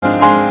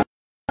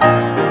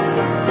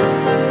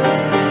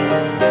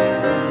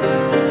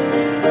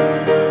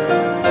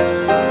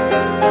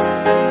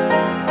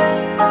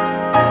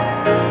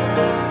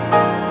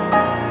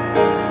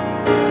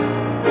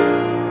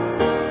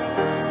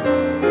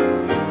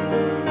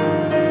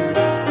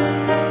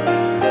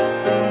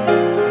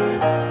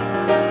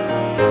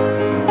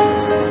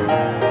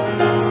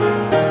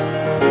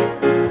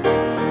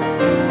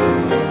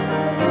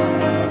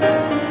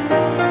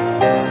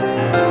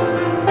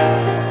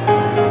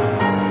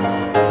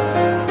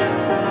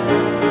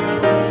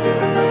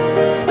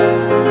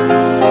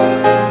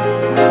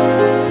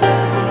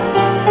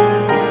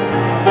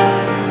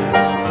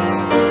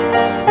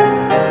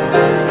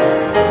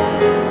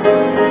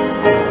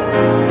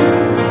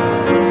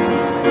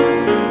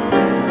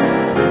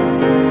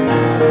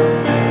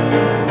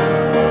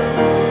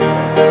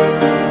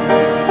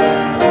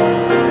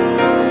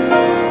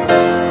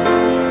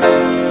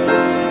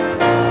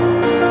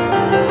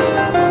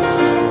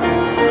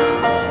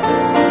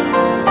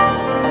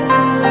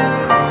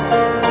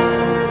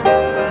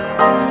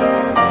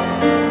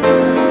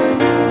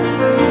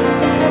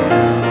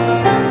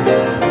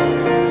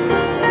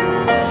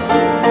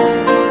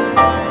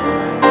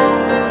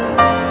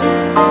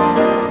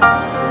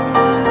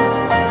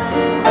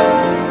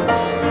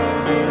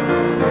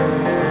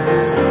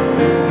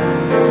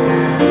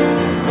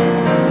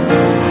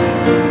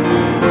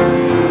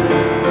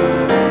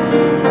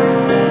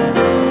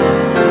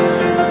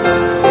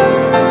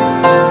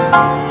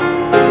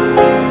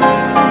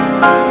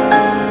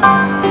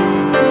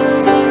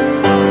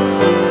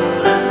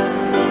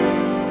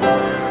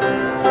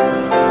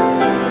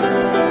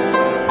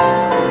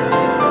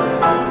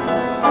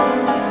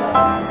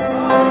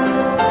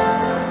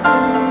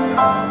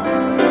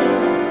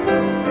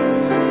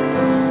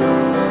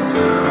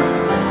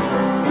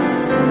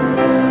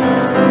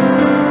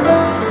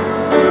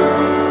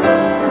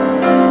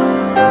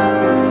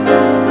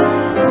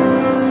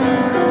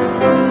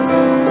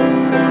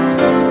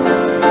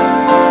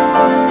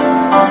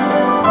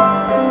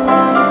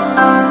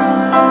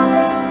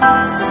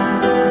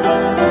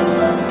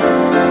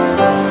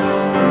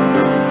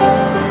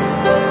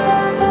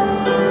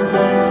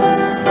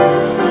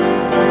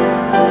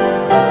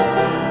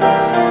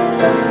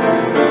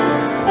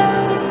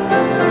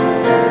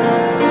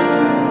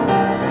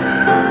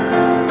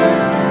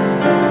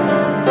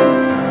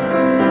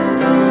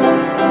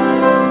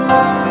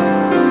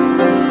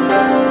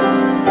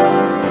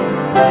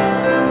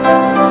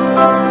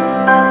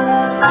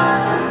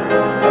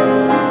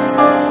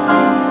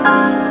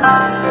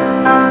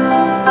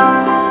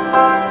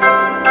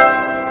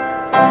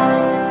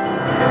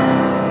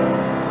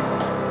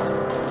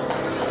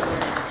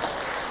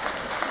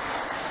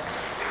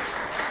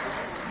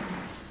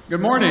Good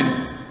morning.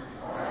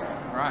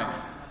 All right.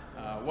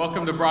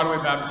 Welcome to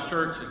Broadway Baptist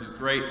Church. It is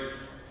great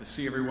to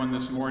see everyone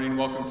this morning.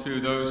 Welcome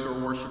to those who are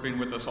worshiping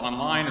with us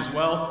online as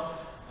well.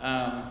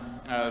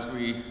 As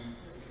we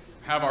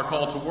have our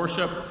call to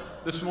worship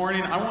this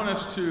morning, I want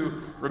us to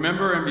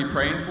remember and be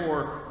praying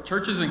for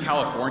churches in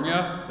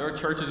California. There are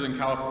churches in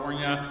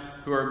California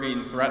who are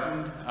being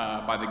threatened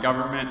by the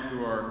government,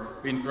 who are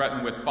being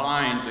threatened with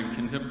fines and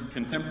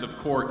contempt of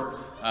court.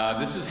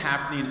 This is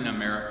happening in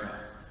America.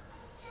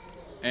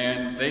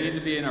 And they need to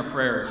be in our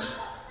prayers,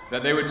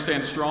 that they would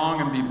stand strong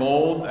and be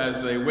bold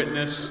as they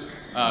witness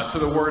to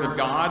the Word of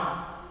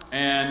God,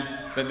 and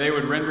that they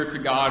would render to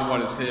God what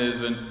is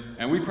His.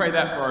 And we pray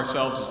that for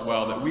ourselves as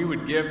well, that we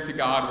would give to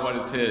God what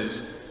is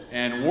His,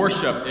 and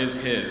worship is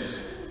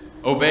His.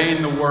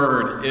 Obeying the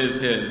Word is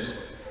His.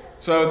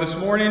 So this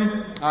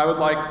morning, I would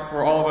like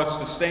for all of us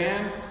to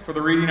stand for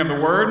the reading of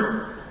the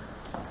Word.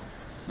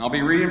 I'll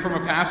be reading from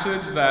a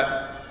passage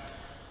that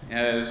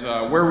is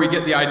where we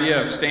get the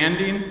idea of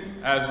standing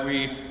as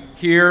we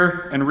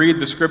hear and read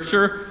the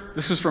Scripture.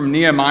 This is from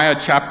Nehemiah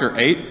chapter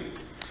 8.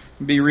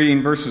 I'll be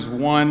reading verses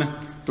 1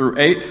 through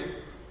 8.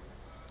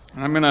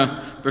 And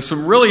there's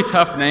some really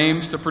tough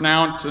names to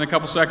pronounce in a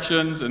couple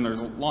sections, and there's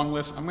a long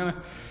list. I'm gonna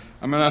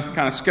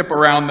kind of skip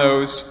around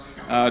those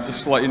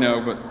just to let you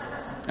know, but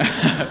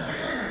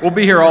we'll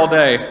be here all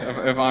day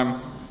if I'm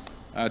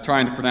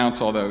trying to pronounce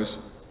all those.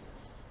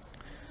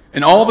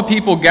 And all the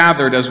people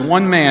gathered as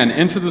one man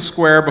into the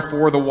square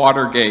before the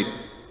water gate.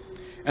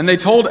 And they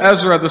told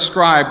Ezra the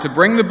scribe to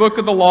bring the book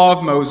of the law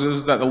of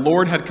Moses that the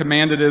Lord had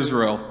commanded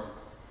Israel.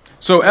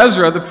 So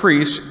Ezra the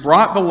priest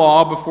brought the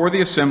law before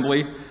the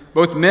assembly,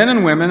 both men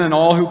and women and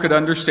all who could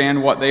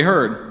understand what they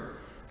heard,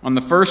 on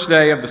the first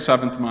day of the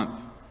 7th month.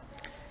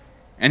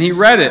 And he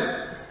read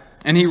it,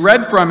 and he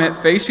read from it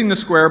facing the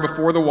square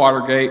before the water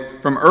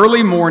gate from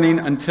early morning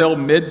until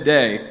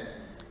midday,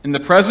 in the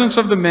presence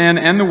of the men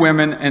and the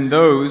women and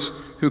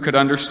those who could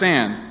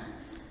understand.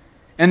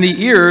 And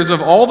the ears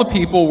of all the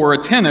people were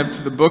attentive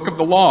to the book of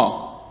the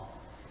law.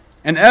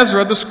 And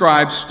Ezra the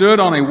scribe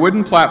stood on a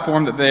wooden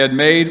platform that they had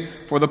made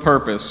for the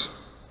purpose.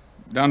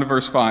 Down to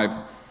verse 5.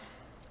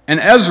 And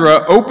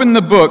Ezra opened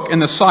the book in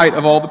the sight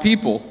of all the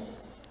people,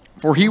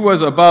 for he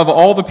was above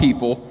all the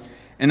people,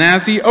 and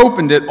as he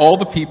opened it, all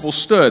the people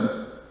stood.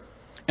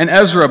 And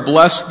Ezra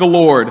blessed the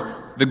Lord,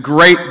 the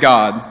great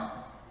God."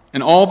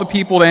 And all the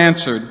people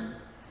answered,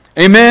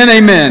 "Amen,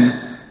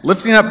 amen,"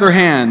 lifting up their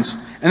hands.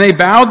 And they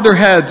bowed their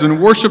heads and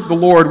worshiped the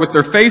Lord with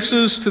their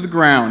faces to the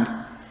ground.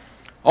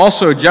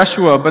 Also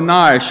Jeshua,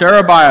 Bani,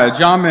 Sherebiah,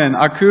 Jamin,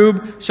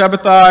 Akub,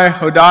 Shabbatai,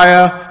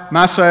 Hodiah,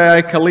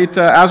 Masai,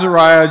 Kalita,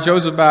 Azariah,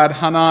 Jozabad,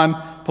 Hanan,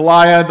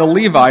 Peliah, the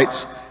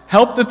Levites,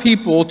 helped the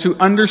people to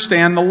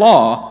understand the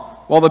law,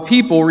 while the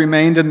people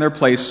remained in their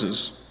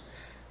places.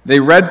 They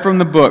read from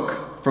the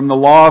book, from the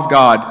law of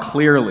God,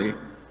 clearly,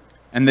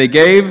 and they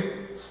gave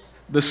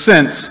the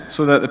sense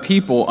so that the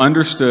people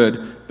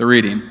understood the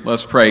reading.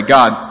 Let's pray.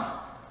 God,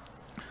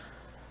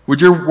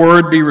 would your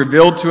word be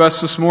revealed to us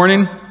this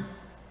morning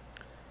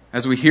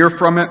as we hear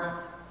from it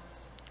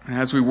and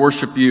as we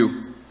worship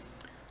you?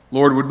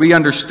 Lord, would we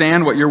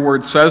understand what your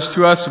word says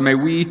to us, and may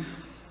we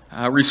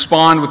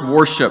respond with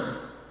worship,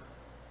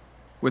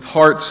 with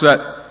hearts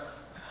that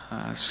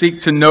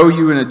seek to know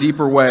you in a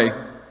deeper way.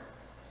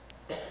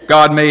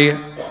 God, may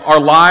our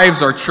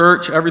lives, our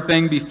church,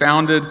 everything be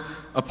founded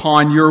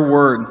upon your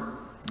word.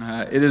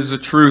 It is the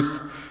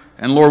truth.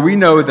 And Lord, we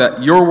know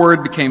that your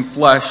word became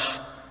flesh,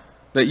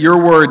 that your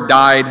word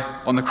died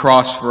on the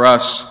cross for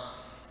us,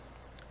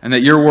 and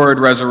that your word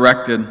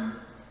resurrected.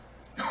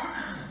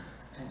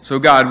 So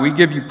God, we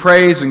give you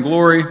praise and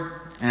glory.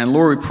 And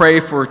Lord, we pray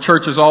for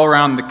churches all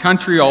around the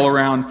country, all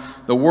around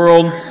the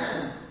world.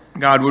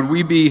 God, would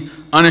we be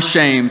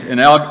unashamed in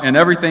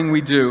everything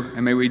we do,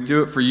 and may we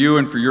do it for you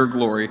and for your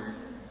glory.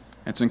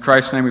 It's in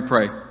Christ's name we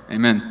pray.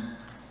 Amen.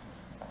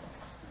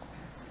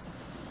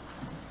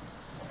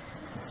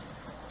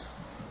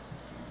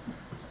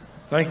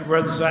 Thank you,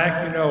 Brother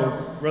Zach. You know,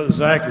 Brother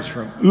Zach is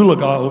from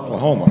Oologah,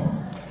 Oklahoma.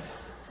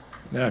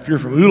 Now, if you're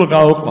from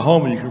Oologah,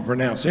 Oklahoma, you can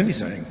pronounce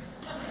anything.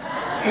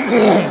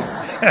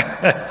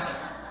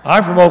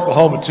 I'm from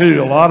Oklahoma,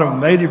 too. A lot of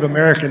Native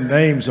American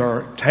names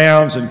are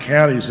towns and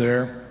counties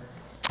there.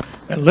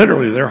 And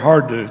literally, they're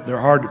hard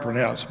to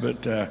pronounce,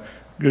 but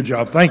good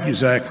job. Thank you,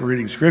 Zach, for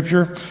reading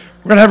Scripture.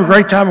 We're going to have a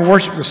great time of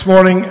worship this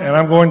morning, and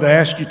I'm going to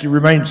ask you to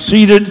remain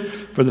seated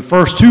for the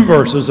first two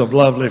verses of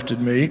Love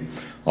Lifted Me.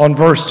 On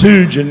verse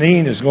 2,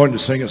 Janine is going to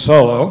sing a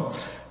solo,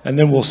 and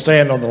then we'll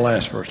stand on the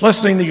last verse. Let's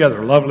sing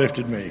together, Love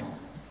Lifted Me.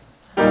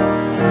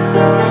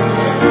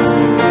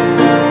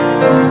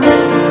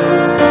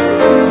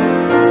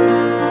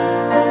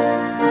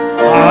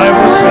 I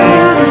will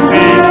sing and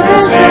be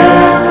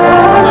preserved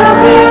from the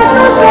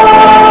business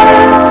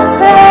side.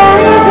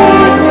 Very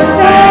deep we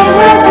stay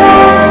with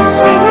them,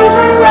 singing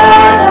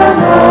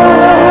forevermore.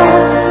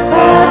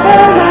 But the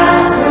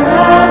Master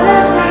of the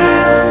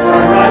sea,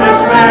 our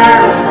runners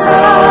barely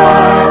cry.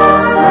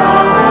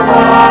 From the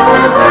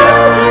waters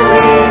rescue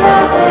we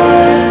now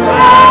sing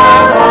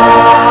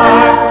above.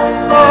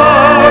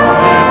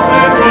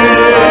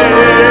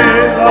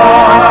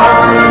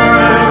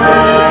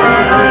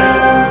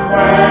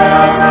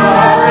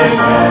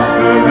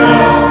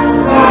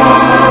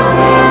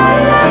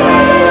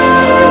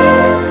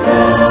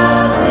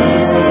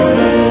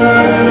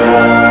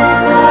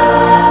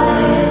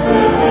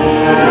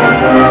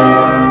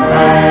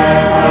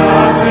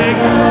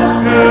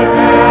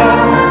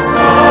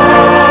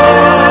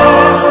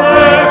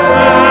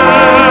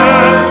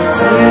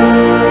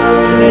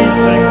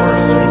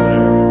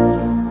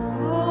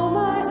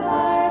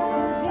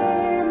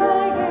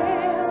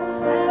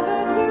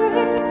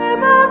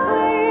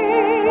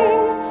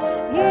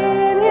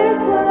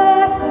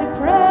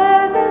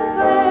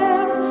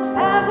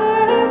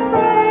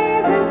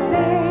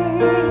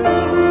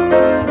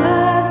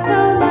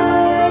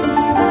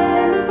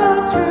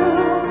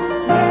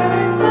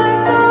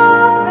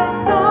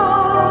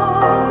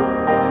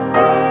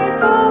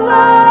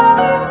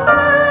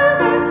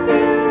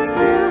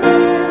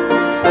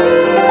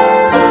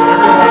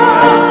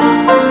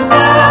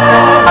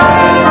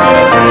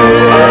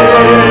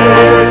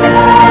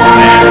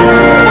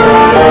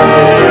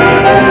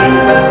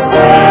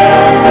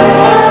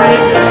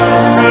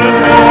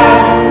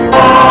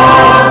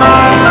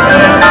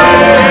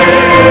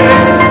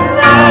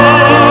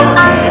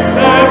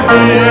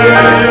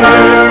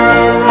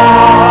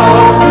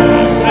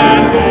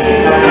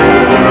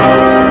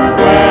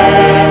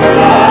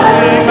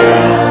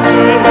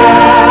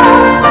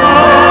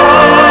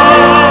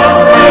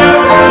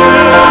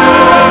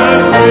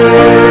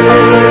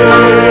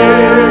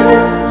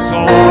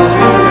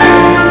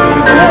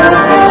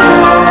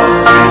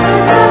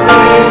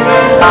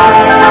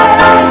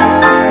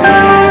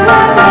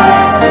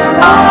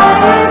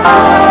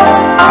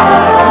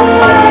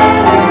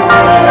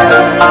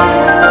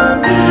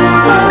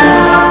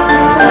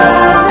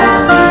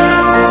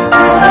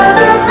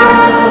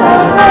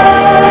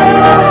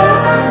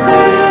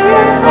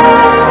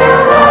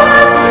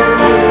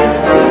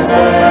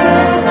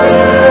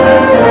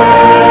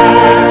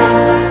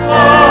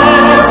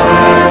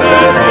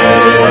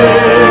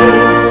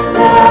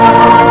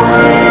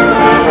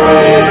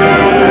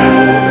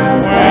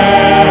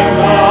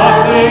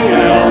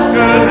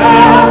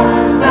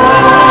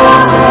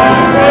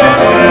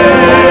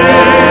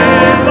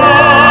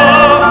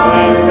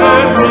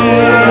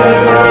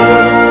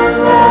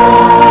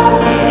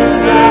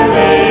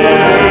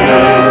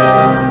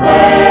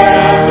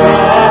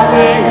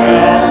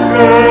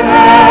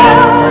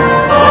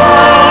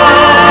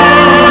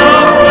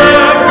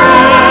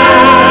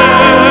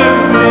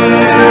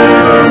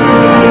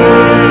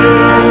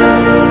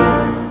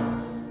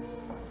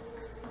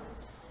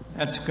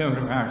 Let's go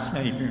to our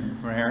Savior in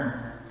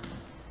prayer.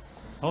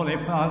 Holy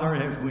Father,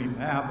 as we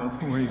bow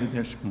before you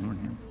this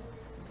morning,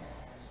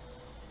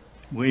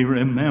 we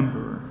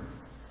remember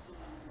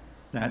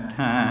that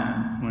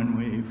time when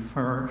we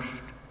first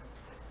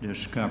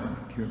discovered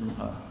your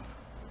love.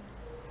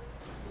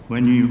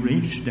 When you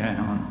reached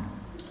down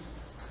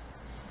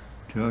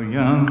to a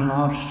young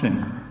lost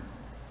sinner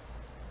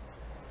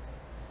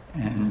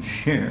and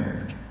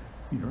shared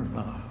your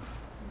love.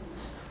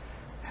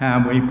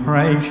 How we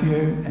praise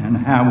you and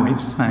how we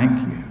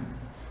thank you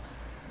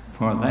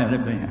for that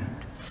event,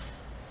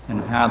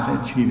 and how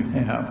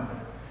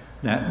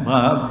that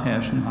love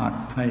has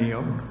not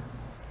failed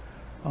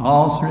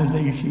all through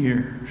these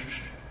years.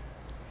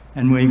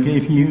 And we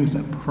give you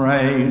the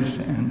praise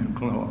and the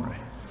glory.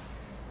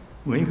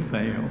 We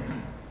failed,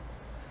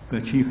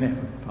 but you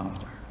haven't,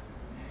 Father.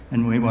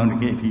 And we want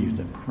to give you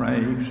the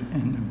praise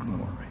and the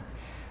glory.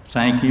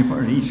 Thank you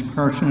for each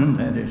person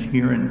that is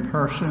here in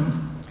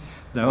person,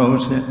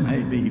 those that may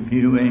be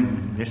viewing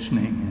and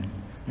listening in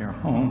their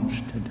homes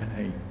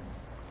today.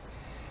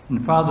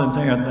 And Father,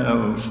 there are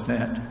those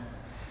that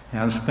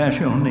have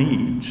special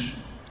needs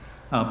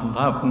of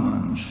loved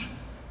ones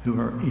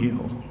who are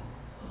ill.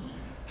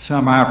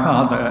 Some are,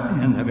 Father,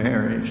 in the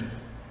very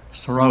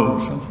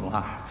throes of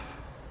life.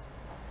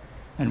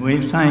 And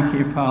we thank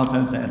you,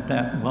 Father,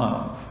 that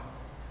love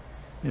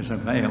is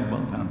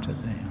available unto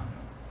them,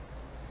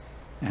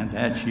 and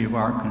that you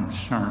are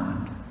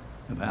concerned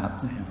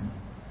about them.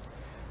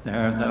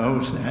 There are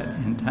those that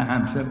in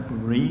times of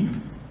grief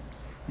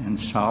and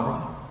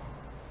sorrow,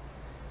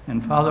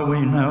 and Father,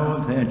 we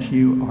know that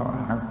you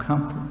are our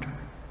comforter,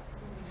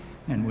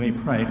 and we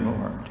pray,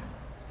 Lord,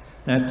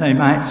 that they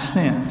might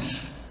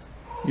sense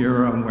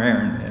your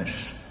awareness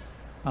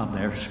of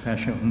their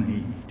special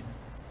need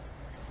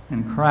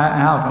and cry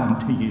out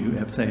unto you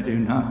if they do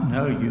not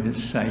know you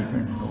as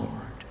Savior and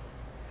Lord,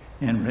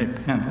 in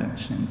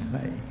repentance and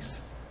faith.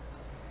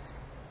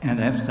 And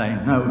if they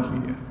know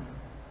you,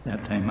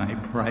 that they may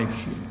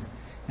praise you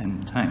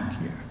and thank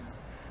you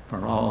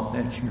for all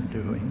that you're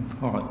doing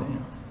for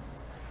them.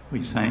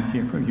 We thank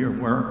you for your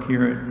work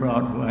here at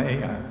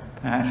Broadway, our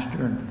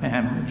pastor and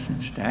families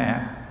and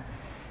staff.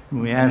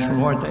 And we ask,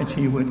 Lord, that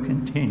you would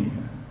continue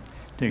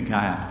to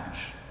guide us.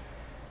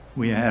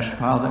 We ask,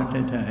 Father,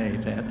 today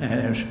that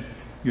as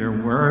your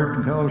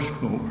word goes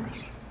forth,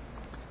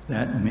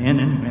 that men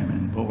and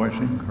women, boys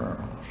and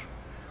girls,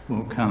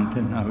 will come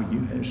to know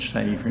you as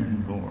Savior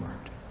and Lord,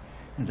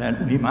 and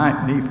that we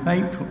might be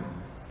faithful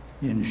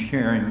in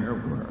sharing your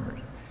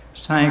word.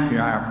 Thank you,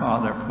 our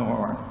Father,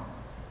 for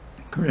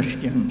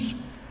Christians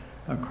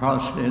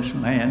across this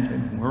land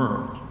and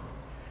world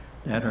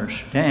that are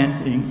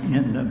standing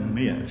in the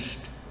midst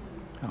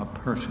of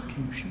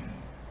persecution.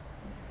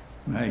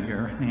 May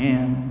your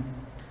hand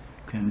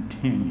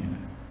continue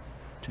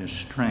to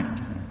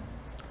strengthen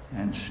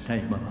and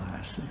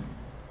stabilize them.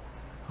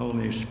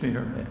 Holy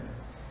Spirit,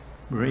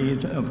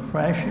 breathe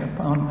afresh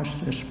upon us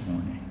this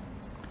morning.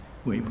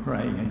 We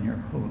pray in your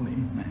holy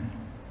name.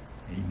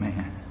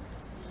 Amen.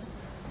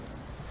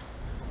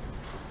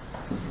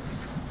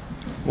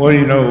 Well,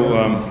 you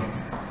know,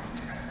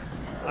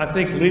 I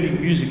think leading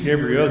music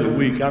every other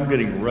week, I'm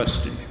getting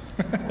rusty.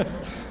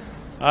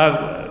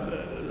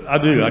 I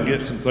do. I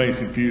get some things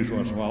confused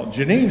once in a while.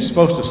 Janine's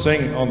supposed to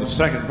sing on the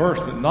second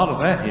verse, but not of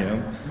that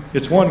hymn.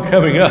 It's one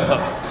coming up.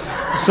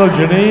 So,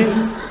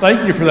 Janine,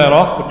 thank you for that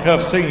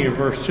off-the-cuff singing of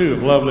verse 2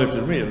 of Love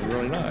Lifted Me. It was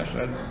really nice.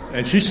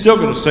 And she's still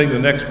going to sing the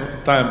next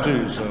time,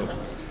 too. So,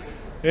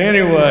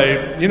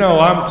 anyway, you know,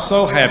 I'm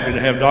so happy to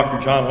have Dr.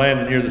 John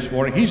Landon here this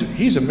morning.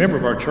 He's a member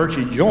of our church.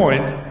 He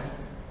joined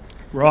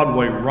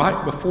Broadway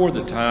right before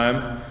the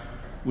time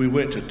we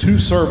went to 2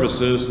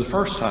 services the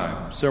first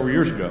time, several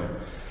years ago.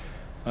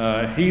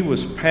 He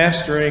was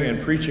pastoring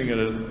and preaching at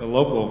a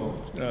local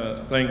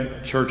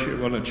church,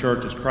 one of the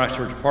churches, Christ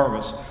Church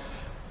Apartments,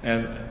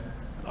 and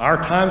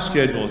our time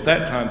schedule at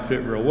that time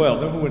fit real well.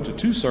 Then we went to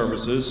 2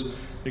 services.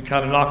 It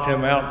kind of knocked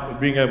him out of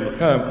being able to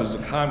come because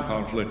the time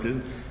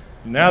conflicted.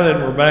 Now that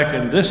we're back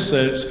in this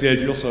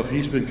schedule, so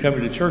he's been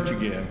coming to church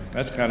again.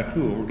 That's kind of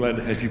cool. We're glad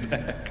to have you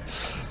back.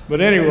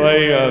 But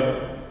anyway,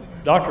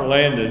 Dr.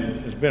 Landon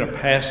has been a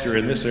pastor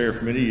in this area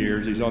for many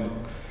years. He's on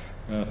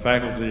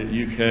faculty at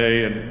UK,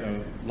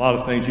 and a lot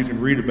of things you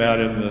can read about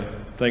in the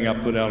thing I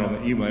put out on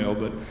the email.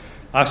 But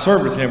I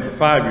served with him for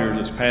 5 years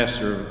as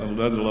pastor of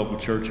another local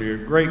church here.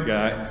 Great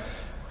guy.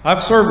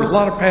 I've served with a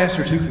lot of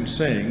pastors who can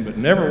sing, but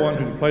never one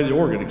who can play the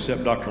organ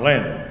except Dr.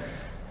 Landon.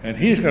 And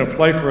he's going to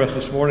play for us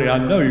this morning. I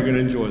know you're going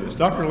to enjoy this.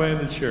 Dr.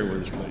 Landon, share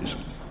with us, please.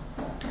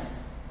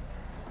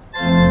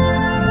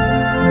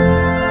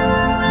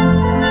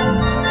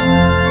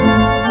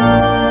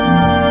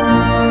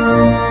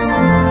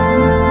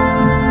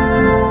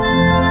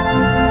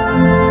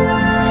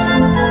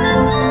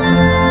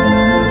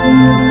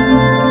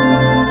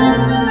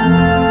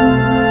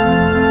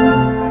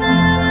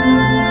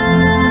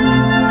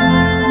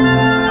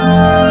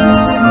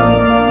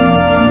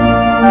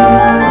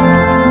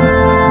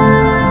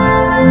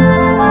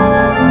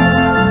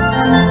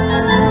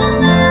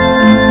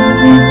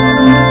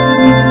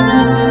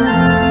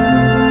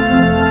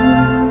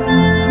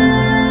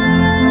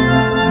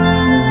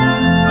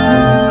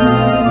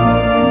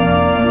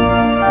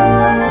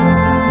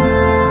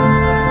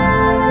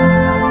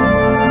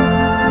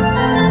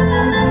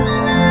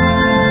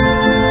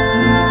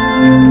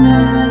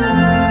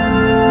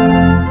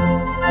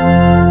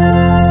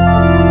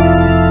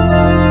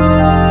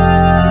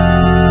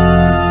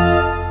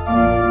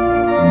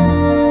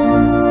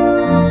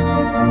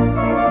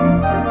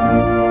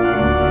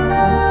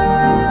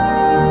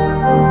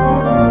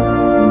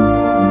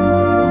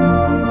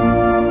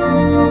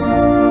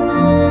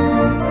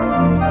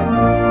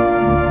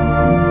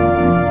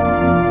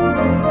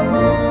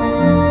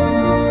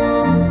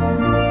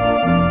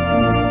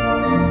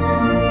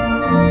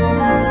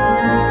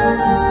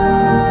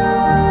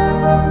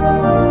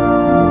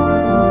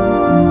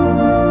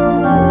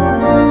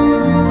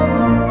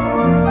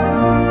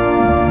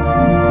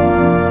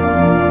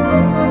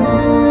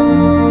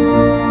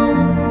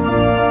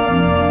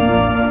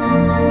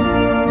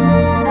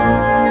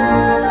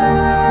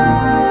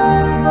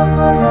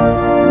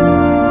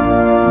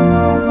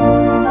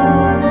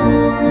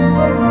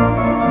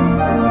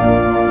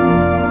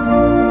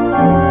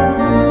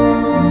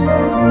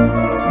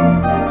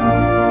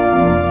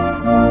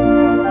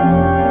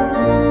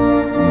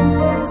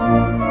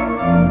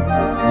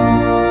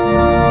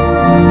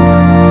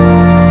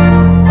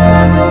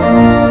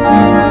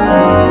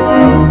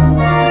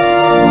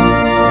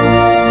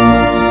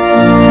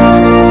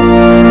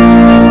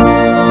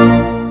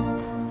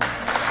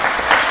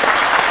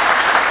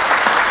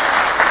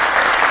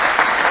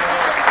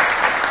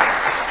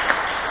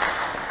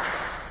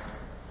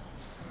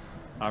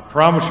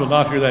 Promise you'll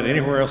not hear that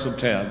anywhere else in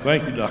town.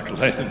 Thank you, Dr.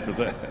 Landon, for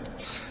that.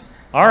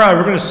 All right,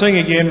 we're going to sing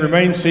again.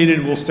 Remain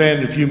seated. We'll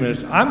stand in a few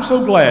minutes. I'm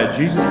so glad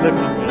Jesus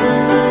lifted me.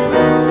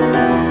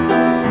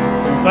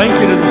 Thank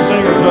you to the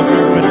singers up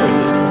here with me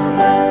this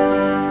morning.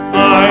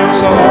 I'm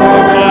so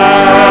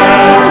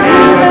glad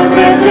Jesus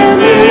lifted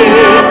me.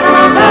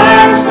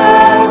 I'm so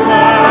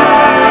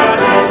glad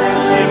Jesus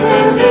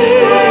lifted me.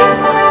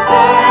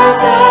 I'm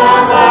so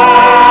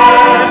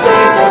glad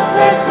Jesus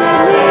lifted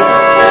me.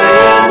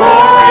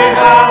 Glory,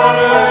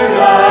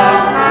 hallelujah,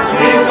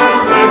 Jesus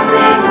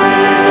lifted me.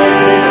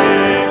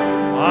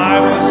 I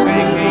was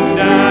sinking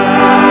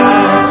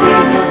down,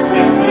 Jesus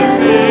lifted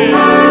me.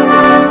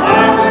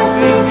 I was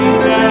sinking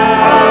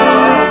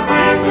down,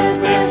 Jesus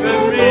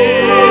lifted me.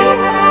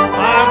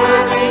 I was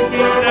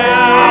sinking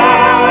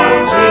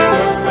down,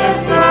 Jesus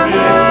lifted me.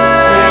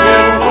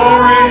 Singing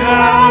glory,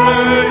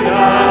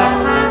 hallelujah,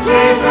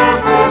 Jesus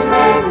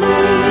lifted me.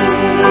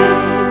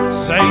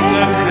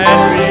 Satan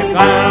had me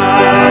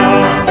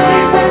bound,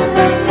 Jesus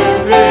lifted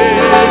me.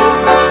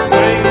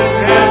 Satan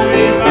had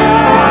me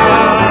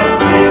bound,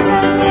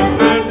 Jesus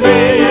lifted me.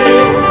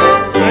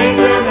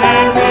 Satan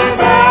had me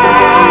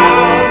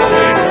bound,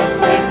 Jesus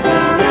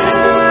lifted me.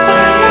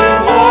 Singing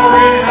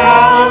glory,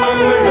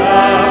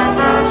 hallelujah,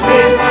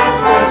 Jesus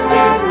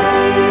lifted me.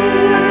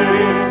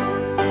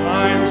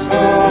 I'm so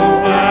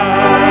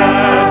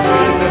glad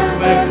Jesus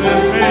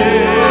lifted me.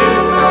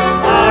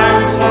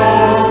 I'm so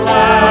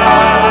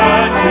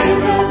glad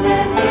Jesus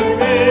lifted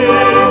me.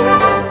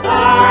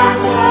 I'm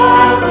so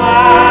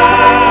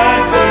glad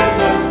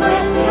Jesus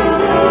lifted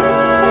me.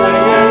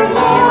 Singing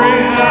glory,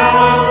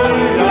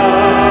 hallelujah,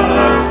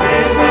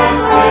 Jesus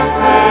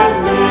lifted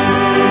me.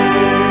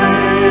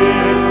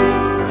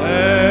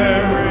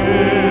 There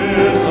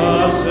is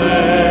a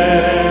Savior.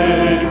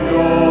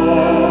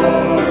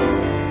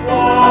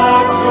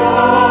 What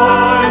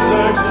joys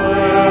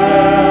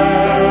express!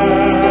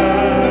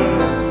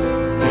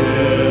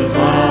 His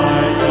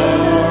eyes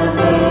are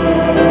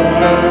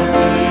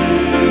mercy.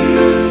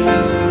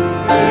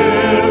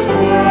 His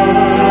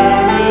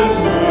word is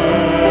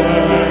rest.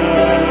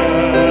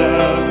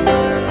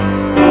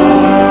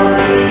 For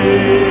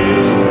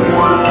each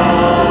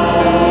tomorrow,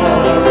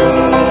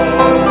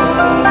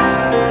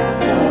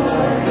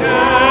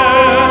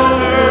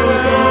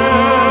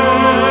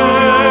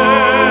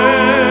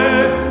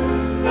 yesterday,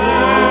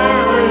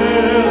 there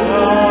is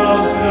a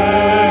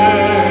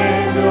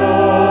Savior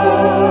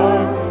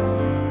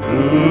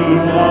who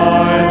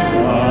lights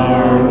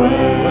our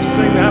way. Let's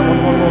sing that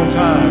one more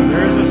time.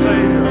 There is a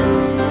Savior.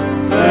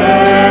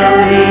 There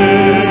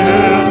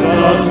is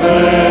a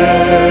Savior.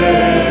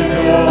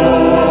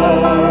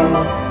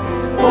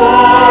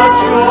 What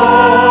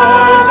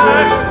joys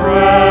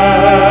express!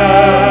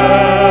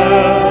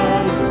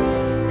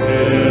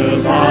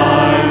 His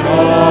eyes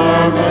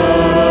are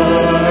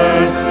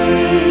mercy.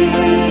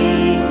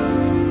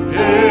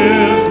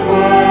 His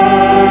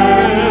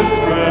word is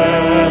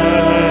rest.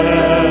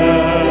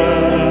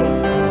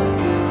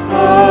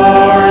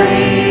 For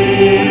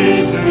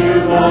each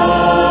tomorrow,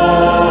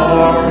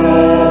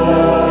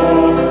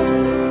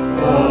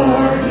 for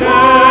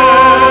yesterday,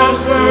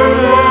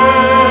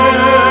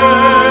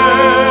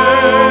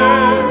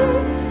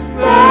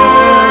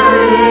 there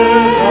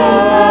is a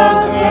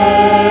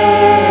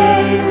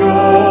Savior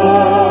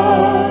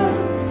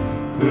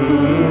who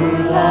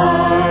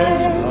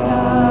lights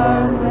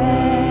our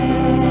way.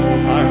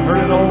 I've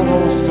heard an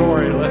old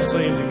story. Let's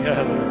sing it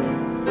together.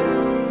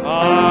 I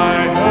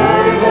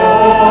heard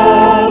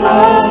an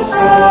old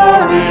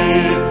story,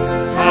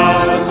 how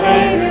the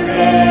Savior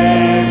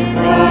came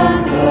from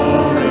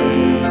glory,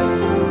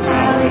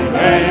 how he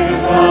gave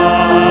his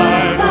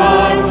life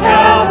on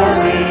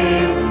Calvary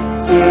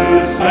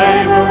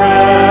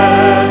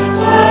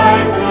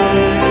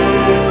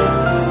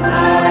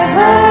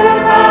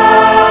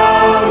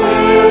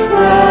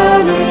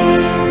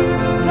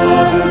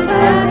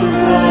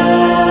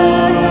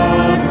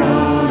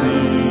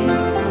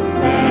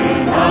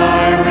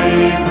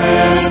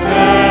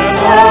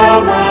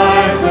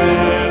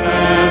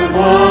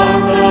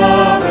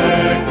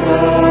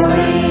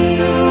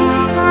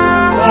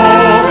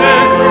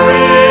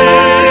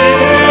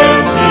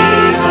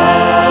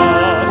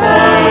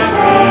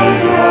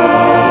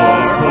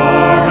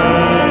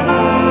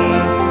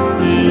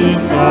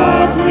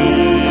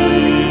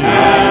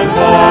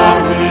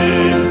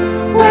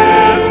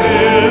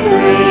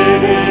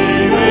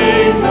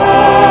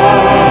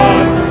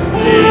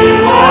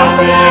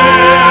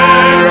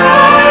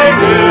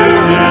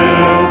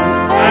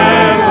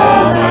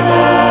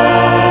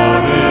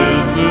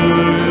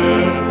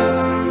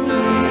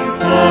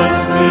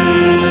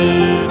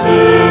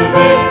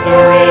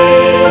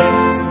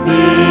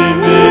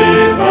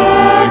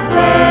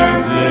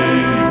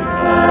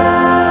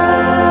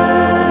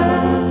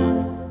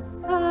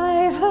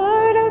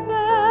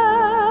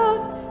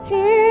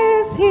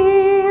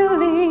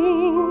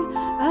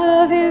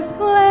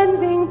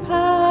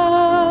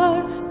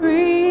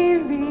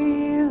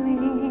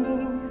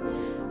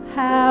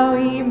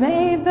He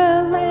made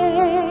the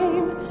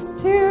lame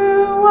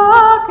to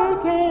walk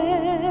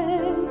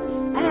again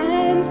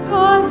and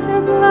caused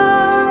the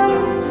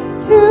blind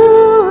to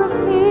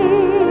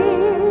see.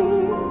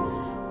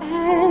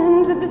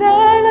 And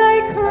then I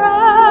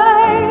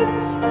cried,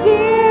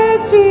 dear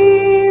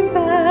Jesus,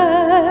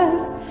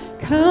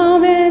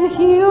 come and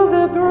heal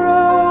the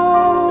broken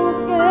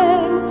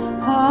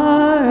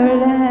hearted.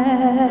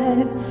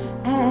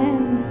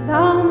 And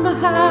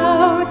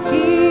somehow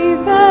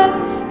Jesus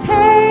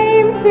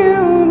came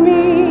to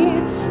me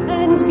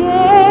and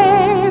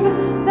gave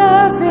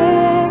the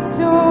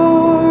victory.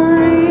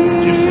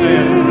 Just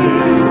stand,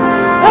 please.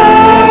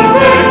 Oh,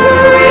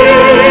 victory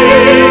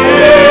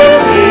in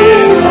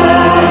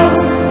Jesus,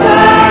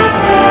 my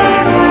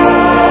Savior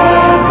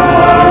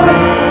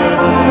forever.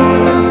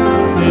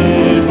 He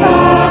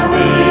sought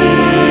me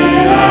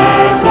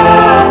and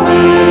showed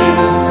me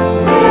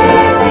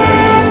with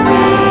His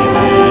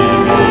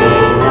redeeming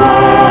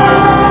blood.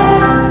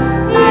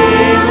 He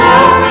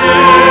loved me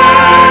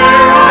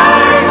ere I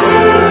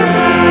knew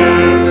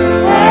Him,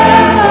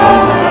 and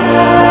all my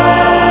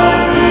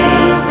love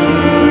is to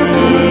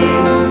Him.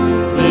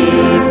 He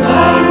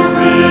plunged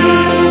me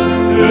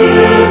to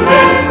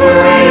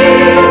victory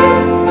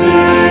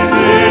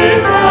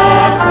beneath the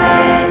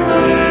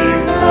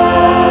cleansing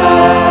flood.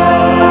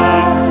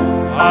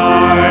 I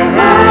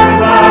heard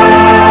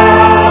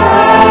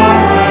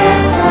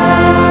salvation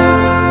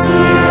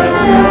near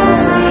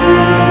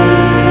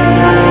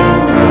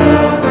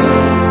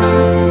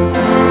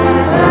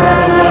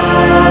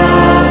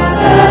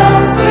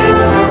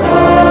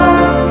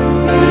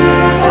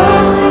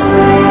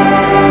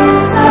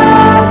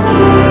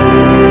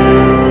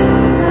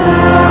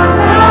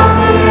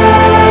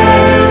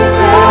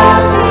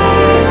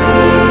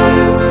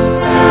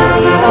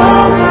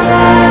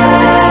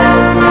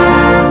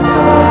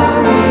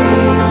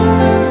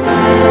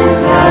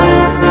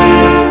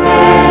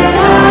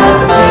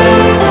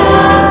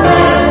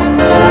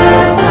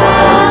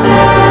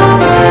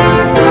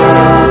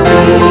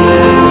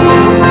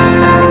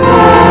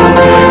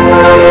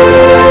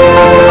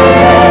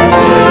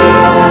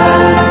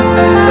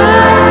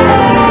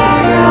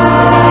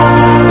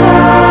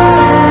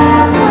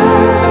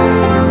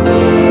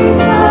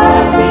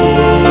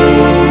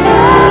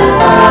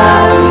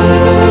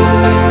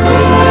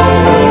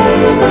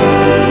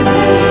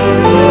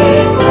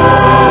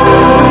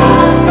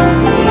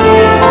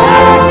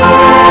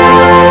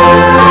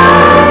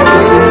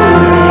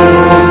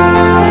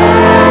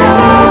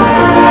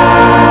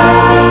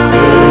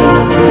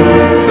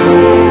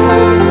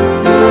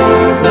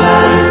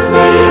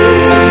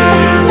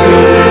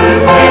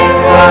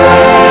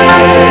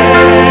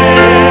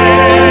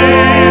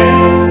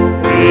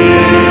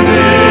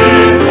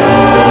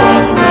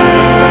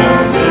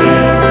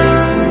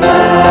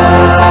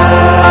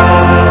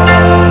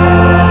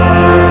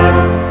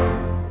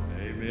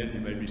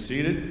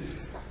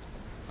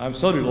I'm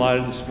so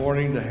delighted this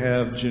morning to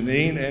have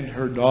Janine and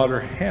her daughter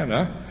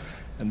Hannah,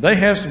 and they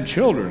have some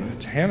children.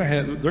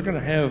 They're going to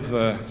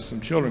have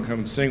some children come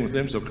and sing with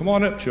them, so come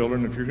on up,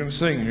 children, if you're going to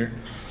sing here.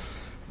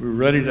 We're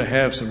ready to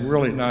have some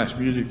really nice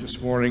music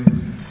this morning.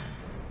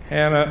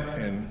 Hannah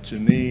and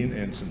Janine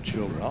and some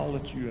children. I'll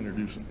let you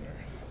introduce them there.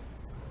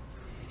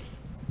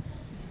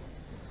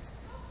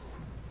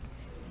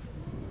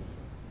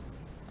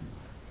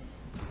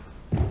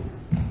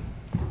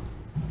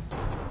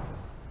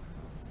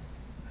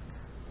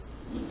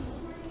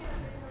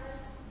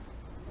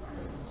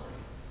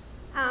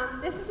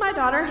 This is my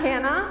daughter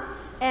Hannah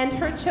and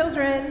her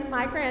children,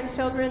 my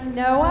grandchildren,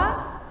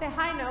 Noah. Say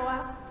hi,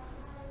 Noah.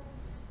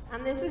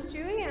 And this is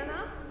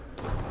Juliana.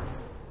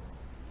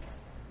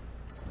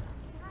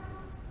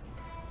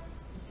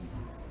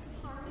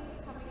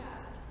 Harmony's coming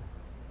up.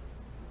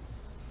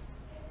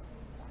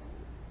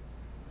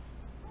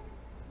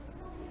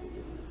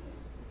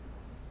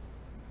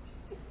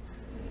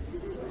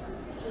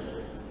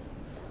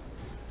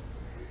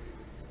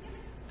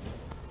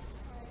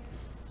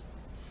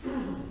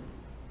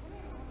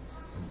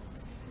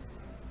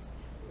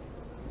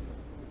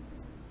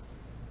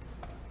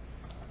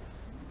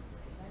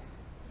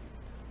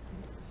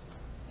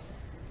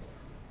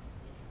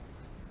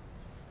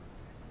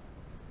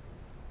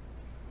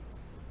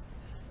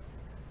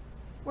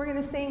 We're going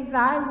to sing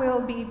Thy Will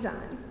Be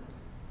Done.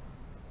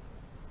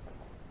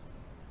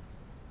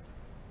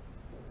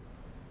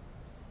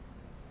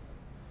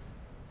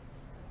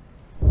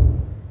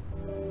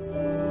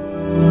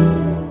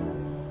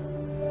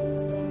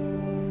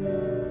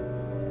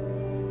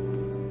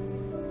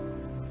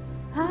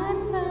 I'm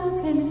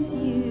so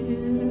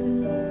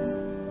confused.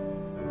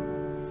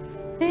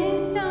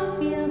 Things don't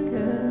feel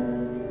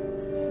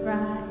good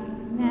right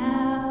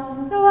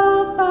now, so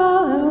I'll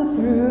follow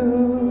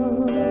through.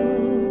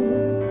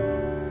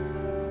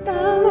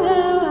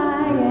 Somehow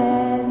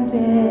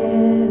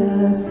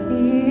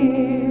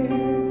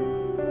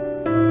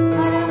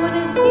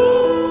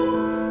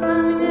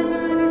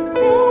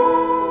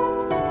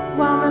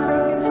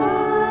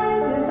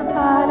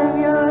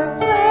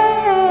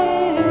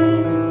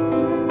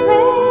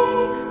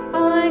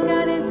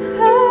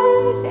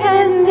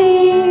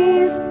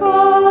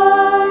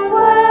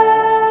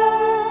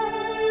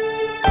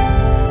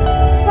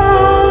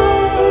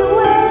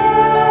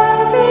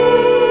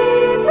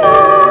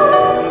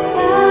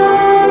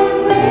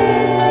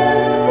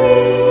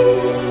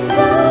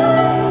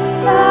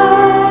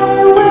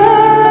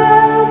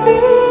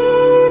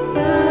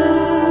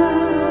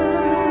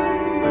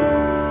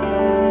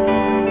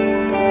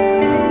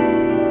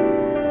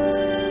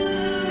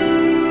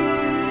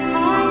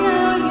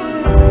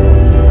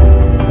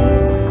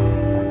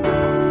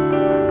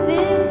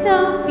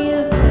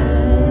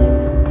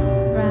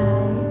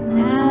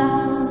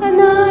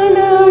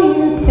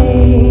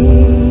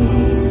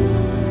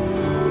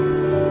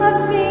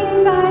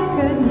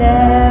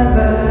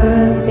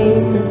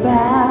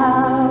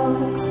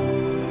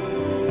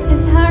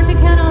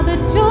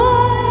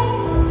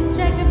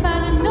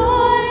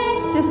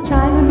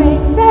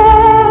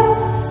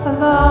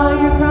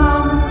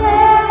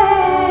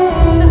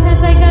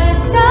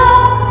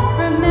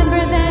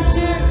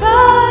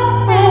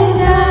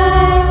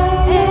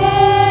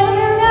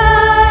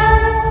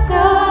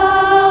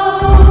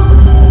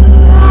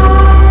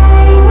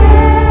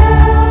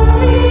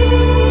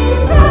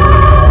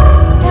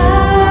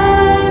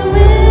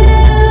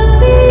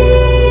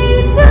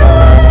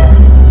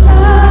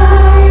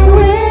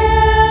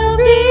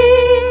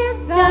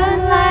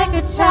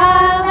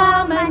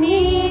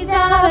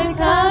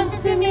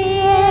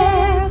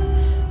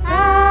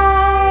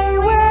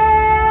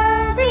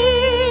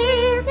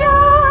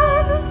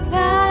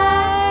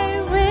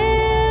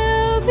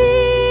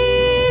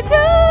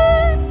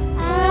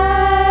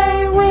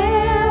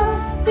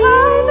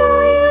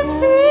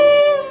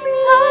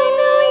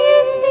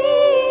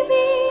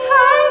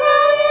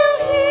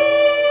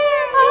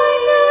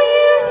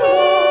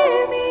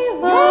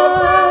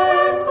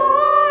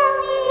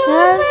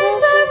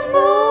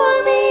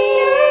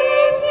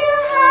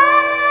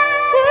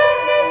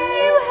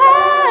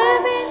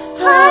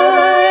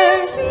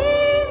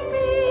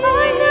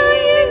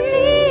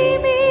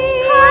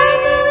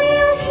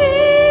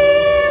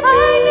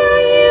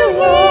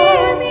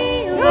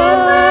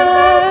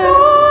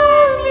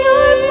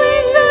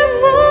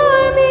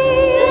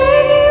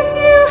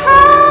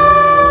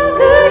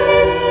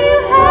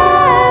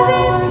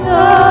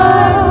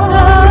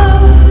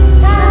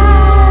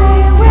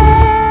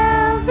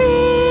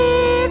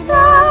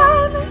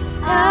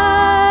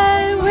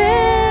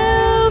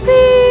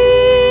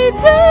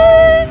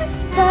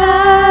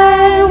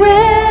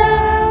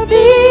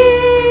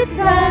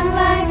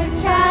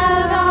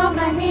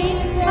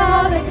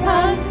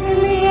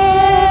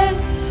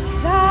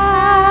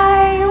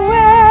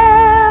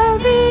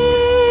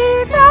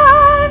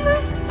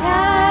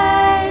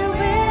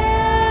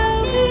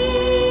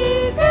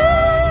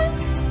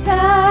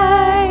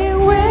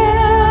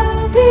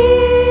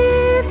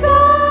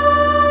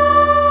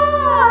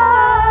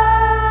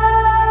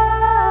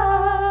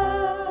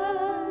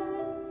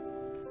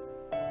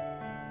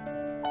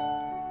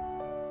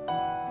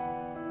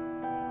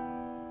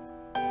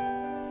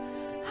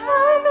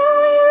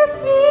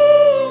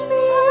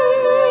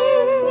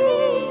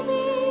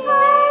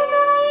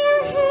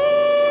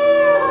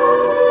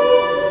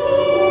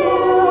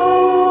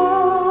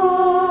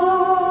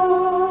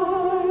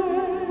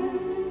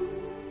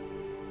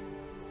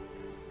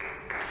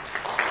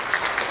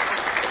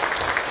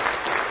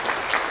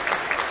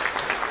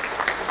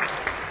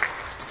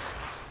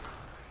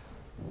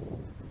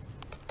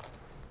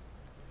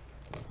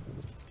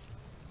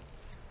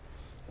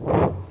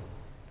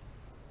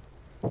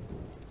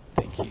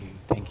Thank you.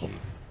 Thank you.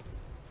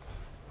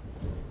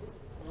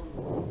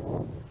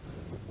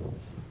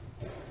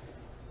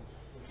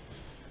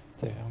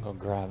 There, I'm going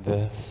to grab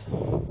this.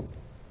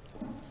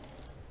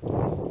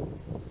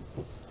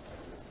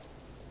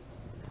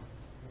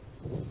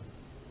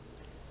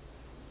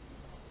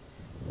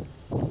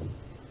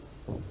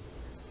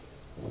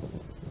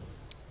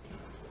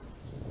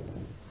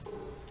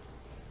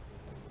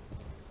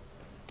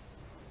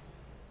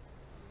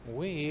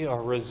 We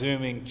are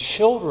resuming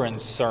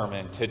children's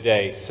sermon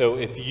today. So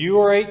if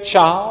you are a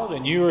child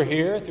and you are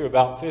here through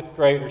about 5th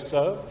grade or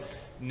so,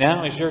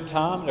 now is your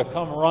time to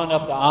come run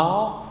up the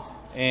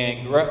aisle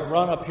and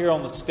run up here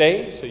on the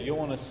stage. So you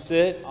want to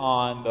sit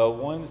on the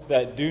ones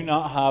that do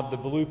not have the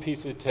blue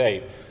piece of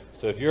tape.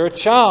 So if you're a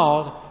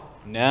child,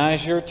 now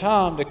is your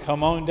time to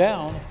come on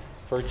down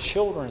for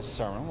children's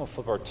sermon. I'm going to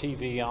flip our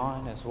TV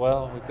on as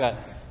well. We've got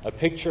a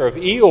picture of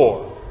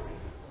Eeyore.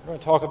 We're going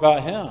to talk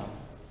about him.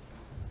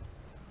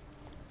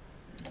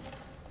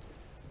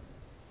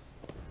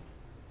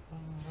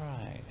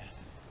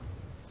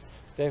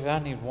 David, I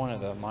need one of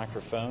the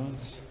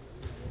microphones.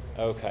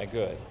 Okay,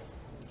 good.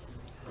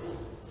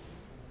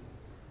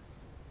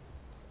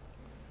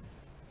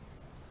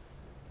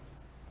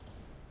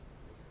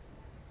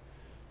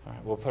 All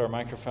right, we'll put our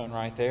microphone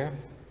right there.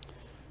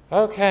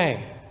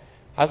 Okay,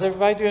 how's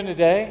everybody doing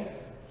today?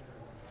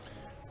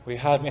 We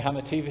hide behind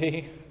the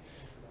TV.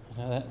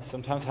 I know that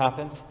sometimes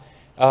happens.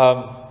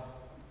 We're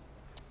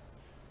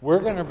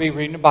going to be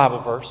reading a Bible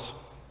verse,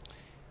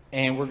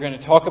 and we're going to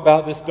talk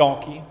about this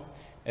donkey.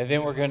 And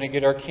then we're going to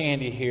get our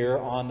candy here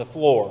on the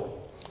floor.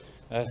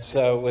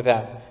 So with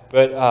that.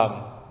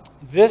 But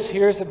this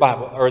here is a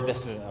Bible, or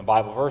this isn't a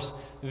Bible verse.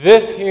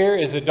 This here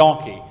is a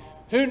donkey.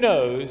 Who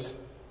knows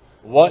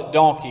what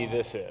donkey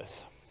this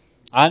is?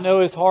 I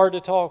know it's hard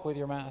to talk with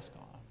your mask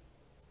on.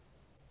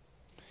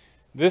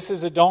 This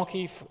is a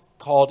donkey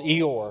called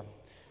Eeyore.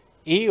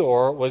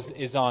 Eeyore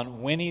is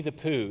on Winnie the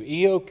Pooh.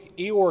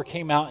 Eeyore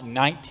came out in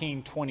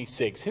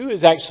 1926. Who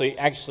has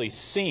actually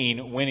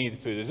seen Winnie the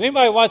Pooh? Does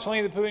anybody watch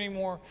Winnie the Pooh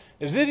anymore?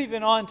 Is it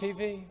even on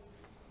TV?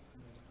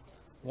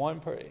 One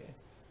person.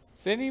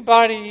 Does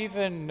anybody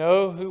even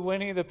know who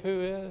Winnie the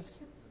Pooh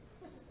is?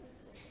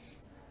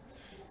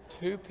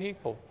 2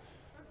 people.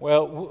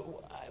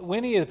 Well,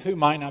 Winnie the Pooh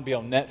might not be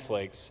on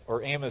Netflix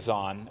or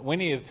Amazon.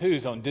 Winnie the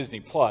Pooh's on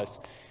Disney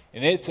Plus,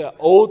 and it's an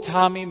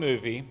old-timey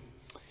movie.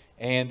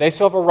 And they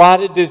still have a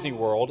ride at Disney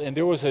World, and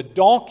there was a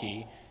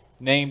donkey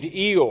named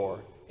Eeyore.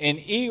 And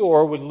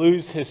Eeyore would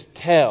lose his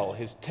tail.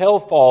 His tail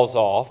falls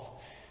off.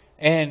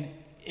 And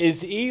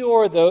is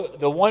Eeyore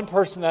the one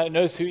person that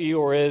knows who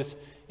Eeyore is?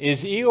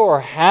 Is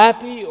Eeyore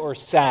happy or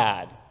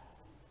sad?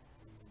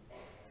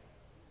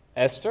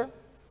 Esther?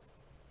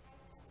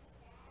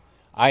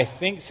 I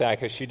think sad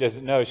because she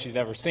doesn't know. She's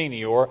never seen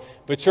Eeyore.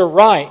 But you're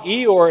right.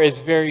 Eeyore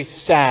is very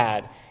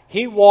sad.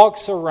 He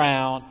walks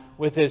around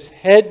with his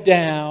head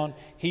down.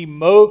 He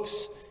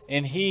mopes,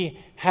 and he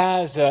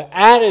has an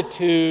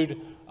attitude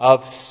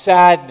of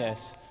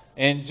sadness,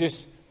 and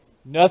just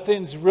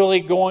nothing's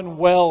really going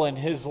well in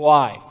his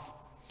life.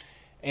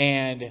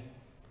 And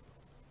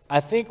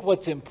I think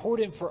what's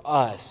important for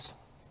us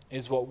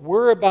is what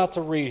we're about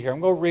to read here.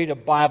 I'm going to read a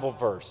Bible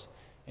verse,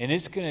 and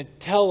it's going to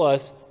tell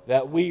us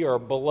that we are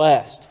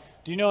blessed.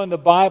 Do you know in the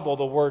Bible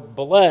the word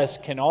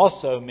blessed can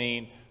also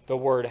mean the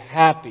word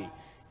happy?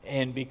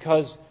 And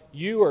because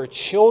you are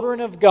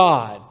children of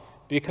God,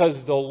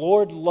 because the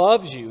Lord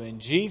loves you and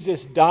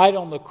Jesus died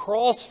on the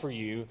cross for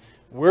you,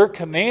 we're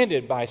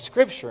commanded by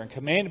Scripture and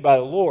commanded by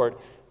the Lord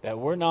that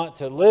we're not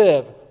to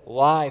live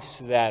lives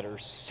that are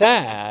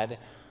sad.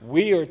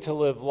 We are to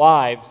live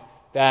lives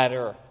that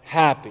are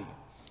happy.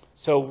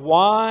 So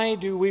why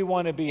do we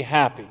want to be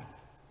happy?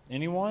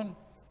 Anyone?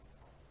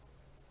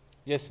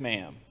 Yes,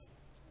 ma'am.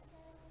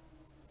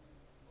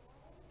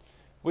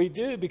 We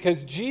do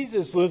because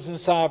Jesus lives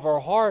inside of our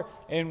heart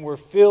and we're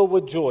filled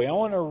with joy. I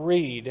want to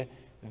read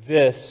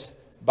this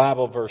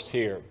Bible verse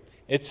here.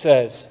 It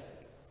says,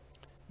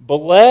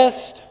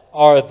 "Blessed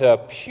are the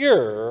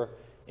pure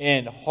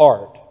in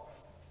heart,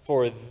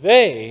 for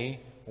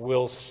they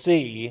will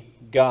see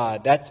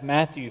God." That's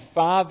Matthew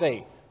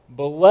 5:8.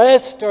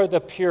 Blessed are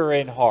the pure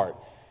in heart.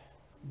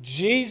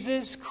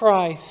 Jesus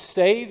Christ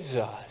saves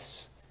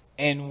us,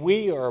 and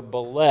we are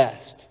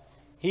blessed.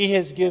 He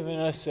has given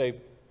us a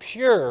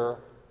pure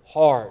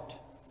heart.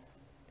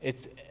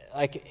 It's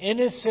like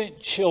innocent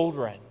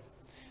children.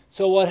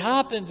 So what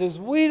happens is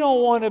we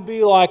don't want to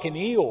be like an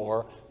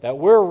Eeyore, that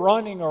we're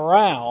running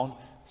around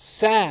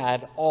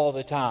sad all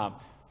the time.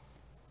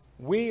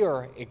 We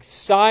are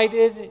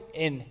excited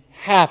and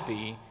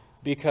happy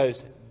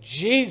because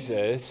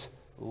Jesus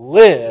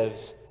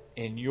lives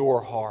in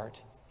your heart.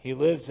 He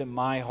lives in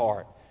my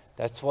heart.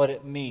 That's what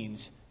it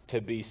means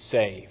to be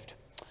saved.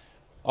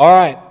 All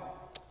right,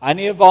 I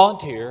need a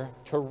volunteer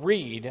to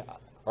read,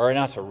 or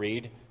not to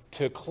read,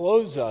 to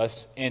close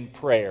us in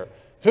prayer.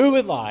 Who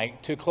would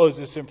like to close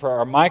us in prayer?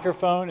 Our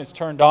microphone is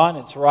turned on.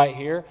 It's right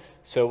here.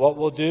 So what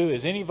we'll do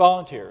is any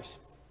volunteers?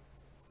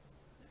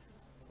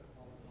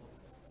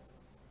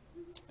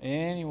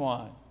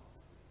 Anyone?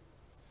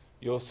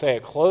 you'll say a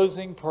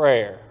closing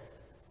prayer.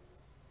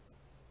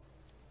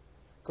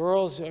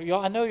 Girls,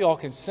 y'all, I know y'all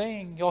can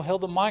sing. Y'all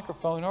held the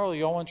microphone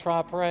earlier. Y'all want to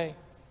try to pray?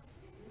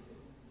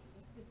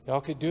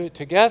 Y'all could do it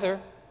together.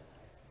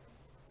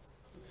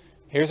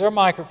 Here's our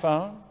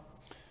microphone.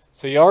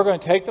 So y'all are going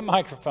to take the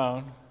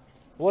microphone.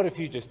 What if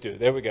you just do it?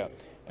 There we go.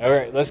 All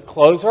right, let's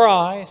close our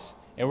eyes,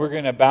 and we're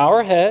going to bow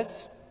our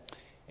heads,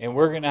 and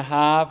we're going to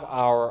have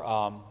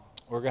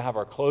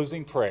our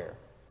closing prayer.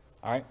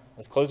 All right,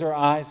 let's close our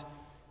eyes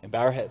and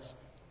bow our heads.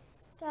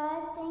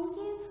 God, thank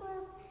you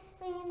for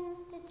bringing us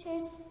to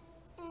church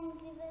and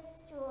give us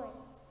joy.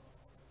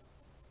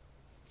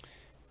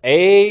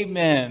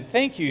 Amen.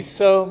 Thank you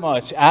so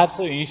much.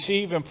 Absolutely.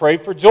 She even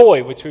prayed for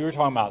joy, which we were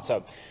talking about.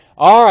 So,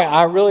 all right,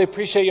 I really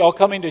appreciate y'all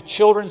coming to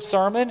Children's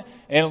Sermon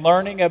and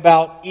learning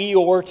about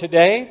Eeyore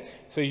today.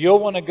 So you'll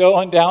want to go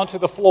on down to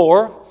the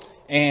floor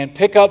and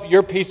pick up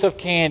your piece of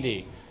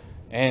candy.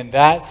 And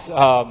that's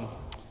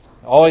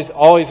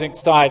always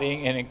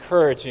exciting and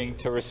encouraging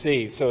to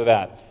receive. So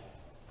that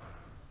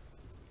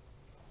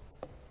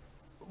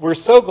we're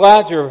so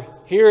glad you're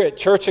here at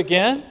church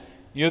again.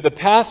 You know, the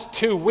past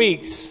 2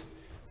 weeks,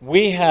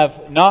 we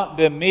have not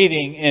been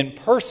meeting in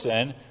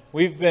person.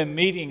 We've been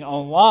meeting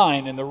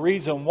online, and the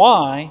reason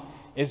why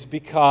is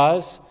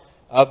because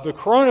of the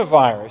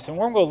coronavirus. And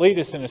we're going to lead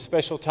us in a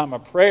special time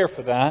of prayer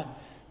for that.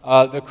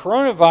 The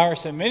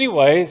coronavirus, in many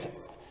ways,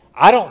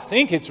 I don't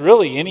think it's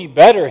really any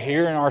better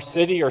here in our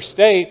city or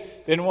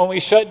state than when we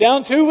shut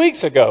down 2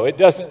 weeks ago. It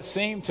doesn't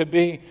seem to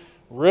be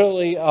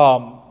really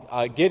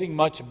getting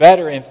much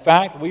better. In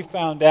fact, we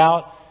found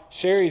out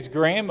Sherry's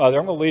grandmother,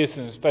 I'm going to lead us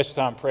in a special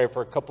time of prayer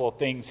for a couple of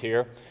things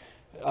here.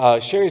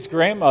 Sherry's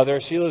grandmother,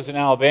 she lives in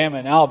Alabama,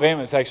 and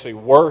Alabama is actually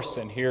worse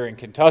than here in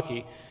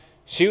Kentucky.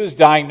 She was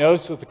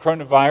diagnosed with the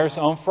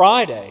coronavirus on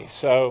Friday.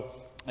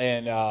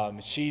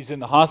 And she's in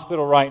the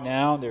hospital right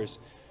now. There's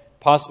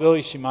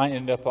possibility she might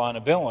end up on a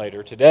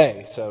ventilator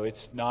today. So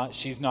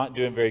she's not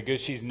doing very good.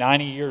 She's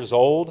 90 years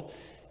old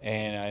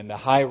and in the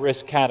high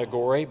risk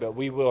category. But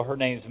her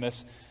name's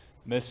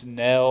Miss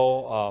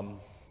Nell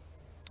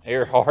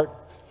Earhart.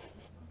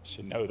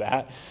 Should know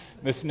that.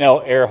 Miss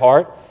Nell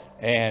Earhart.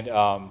 And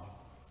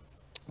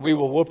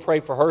we'll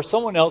pray for her.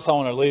 Someone else I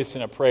want to lead us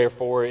in a prayer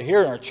for.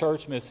 Here in our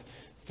church, Miss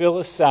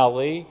Phyllis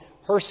Sally,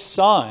 her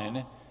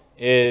son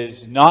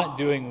is not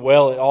doing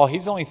well at all.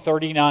 He's only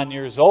 39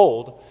 years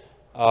old.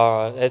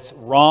 That's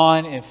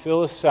Ron and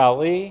Phyllis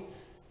Sally.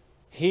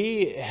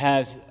 He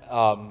has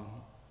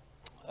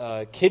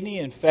kidney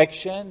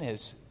infection.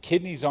 His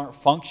kidneys aren't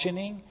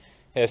functioning.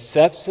 He has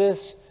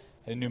sepsis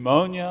and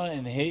pneumonia,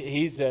 and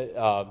he's at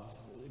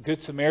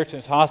Good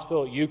Samaritan's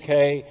Hospital at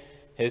UK.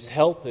 His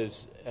health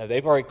is,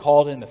 they've already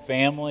called in the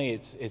family.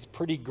 It's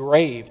pretty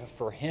grave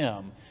for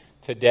him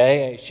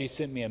today. She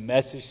sent me a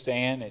message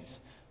saying it's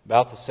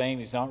about the same.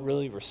 He's not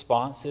really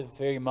responsive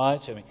very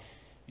much. I mean,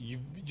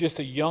 just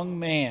a young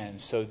man.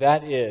 So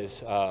that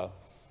is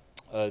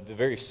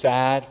very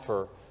sad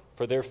for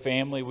their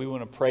family. We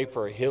want to pray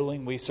for a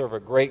healing. We serve a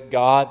great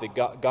God.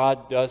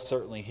 God does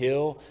certainly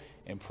heal,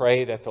 and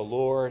pray that the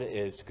Lord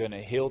is going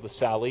to heal the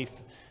Salih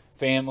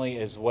family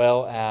as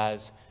well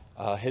as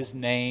his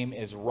name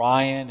is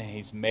Ryan, and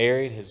he's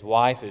married. His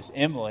wife is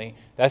Emily.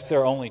 That's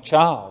their only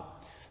child.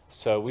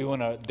 So we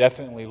want to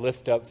definitely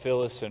lift up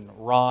Phyllis and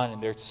Ron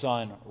and their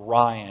son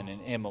Ryan and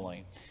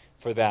Emily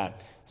for that.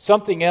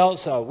 Something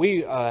else,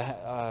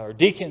 our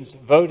deacons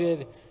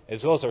voted,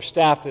 as well as our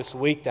staff this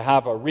week, to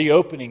have a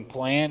reopening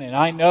plan. And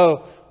I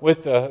know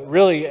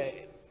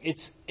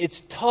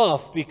it's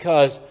tough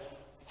because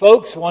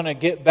folks want to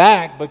get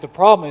back, but the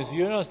problem is,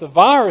 the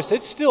virus,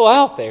 it's still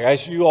out there,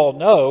 as you all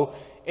know.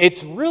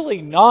 It's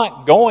really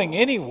not going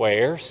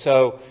anywhere.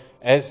 So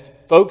as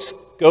folks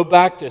go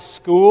back to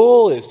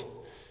school,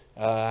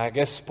 I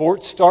guess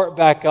sports start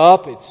back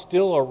up, it's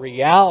still a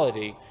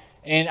reality.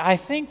 And I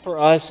think for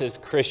us as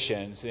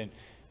Christians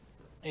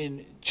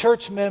and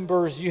church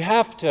members, you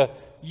have to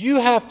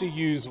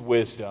use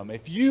wisdom.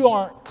 If you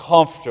aren't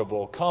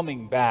comfortable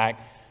coming back,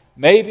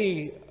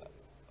 maybe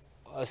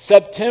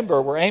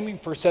September, we're aiming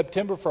for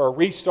September for a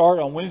restart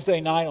on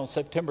Wednesday night on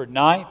September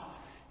 9th.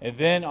 And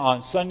then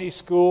on Sunday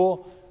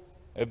school,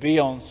 it'll be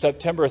on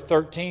September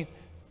 13th.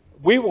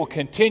 We will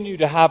continue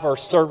to have our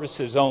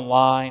services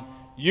online.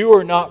 You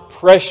are not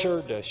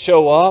pressured to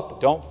show up.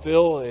 Don't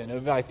feel,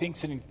 and I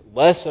think any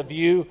less of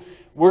you.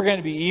 We're going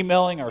to be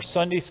emailing our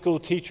Sunday school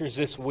teachers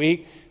this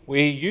week.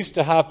 We used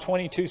to have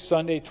 23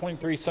 Sunday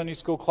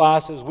school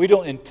classes. We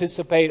don't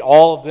anticipate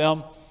all of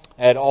them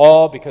at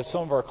all because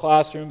some of our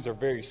classrooms are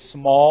very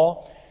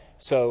small.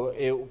 So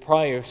it will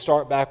probably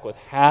start back with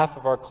half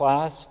of our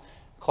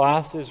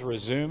classes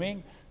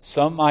resuming.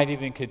 Some might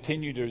even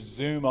continue to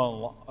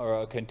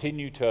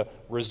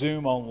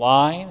resume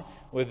online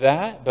with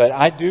that. But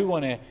I do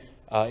want to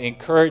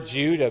encourage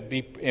you to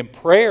be in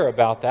prayer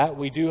about that.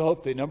 We do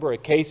hope the number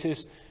of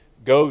cases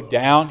go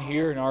down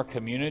here in our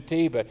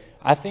community. But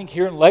I think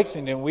here in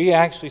Lexington, we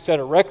actually set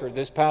a record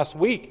this past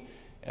week.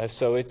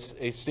 So it's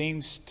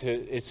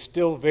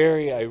still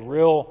a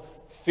real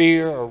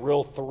fear, a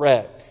real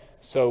threat.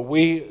 So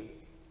we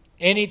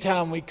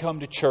anytime we come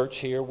to church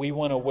here, we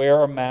want to wear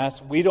our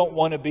mask. We don't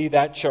want to be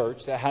that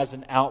church that has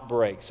an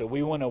outbreak. So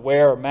we want to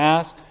wear our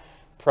mask,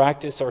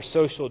 practice our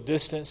social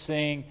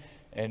distancing,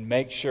 and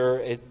make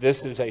sure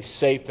this is a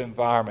safe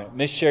environment.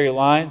 Miss Sherry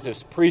Lyons,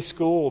 this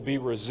preschool will be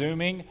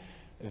resuming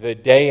the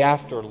day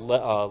after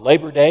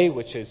Labor Day,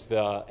 which is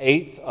the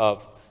 8th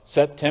of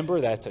September.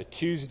 That's a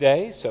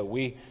Tuesday, so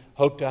we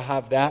hope to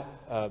have that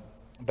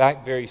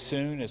back very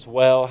soon as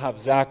well, have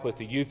Zach with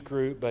the youth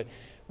group. But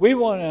we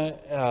want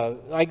to,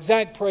 like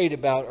Zach prayed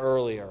about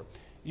earlier,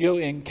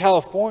 in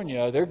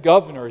California, their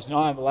governor is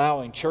not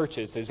allowing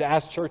churches, has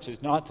asked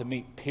churches not to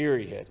meet,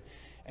 period.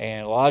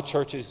 And a lot of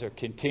churches are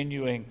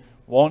continuing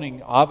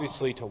wanting,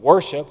 obviously, to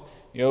worship.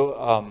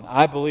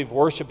 I believe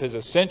worship is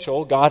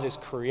essential. God has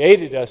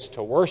created us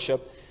to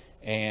worship,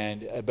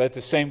 but at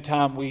the same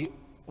time, we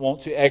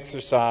want to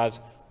exercise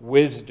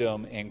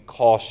wisdom and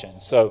caution.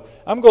 So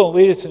I'm going to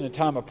lead us in a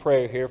time of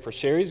prayer here for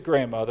Sherry's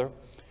grandmother.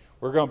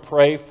 We're going to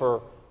pray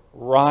for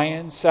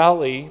Ryan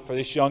Sally, for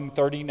this young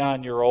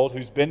 39-year-old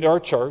who's been to our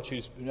church,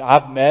 who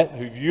I've met,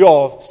 who you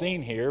all have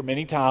seen here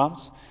many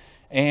times,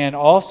 and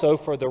also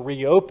for the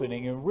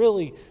reopening. And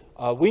really,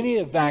 we need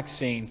a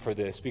vaccine for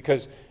this,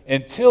 because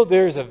until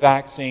there's a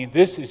vaccine,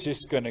 this is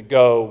just going to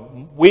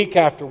go week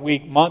after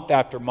week, month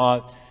after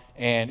month,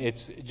 and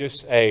it's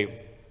just a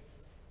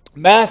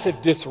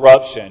massive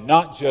disruption,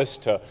 not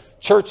just to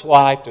church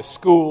life, to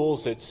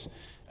schools. It's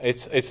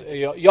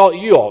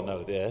you all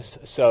know this.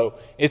 So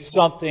it's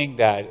something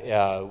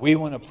that we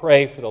want to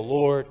pray for the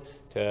Lord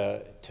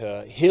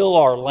to heal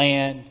our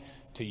land,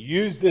 to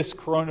use this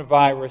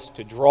coronavirus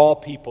to draw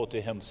people to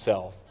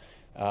Himself.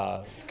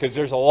 Because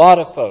there's a lot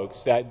of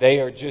folks that they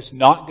are just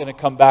not going to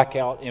come back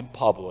out in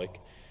public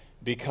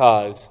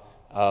because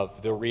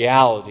of the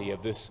reality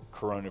of this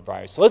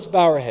coronavirus. So let's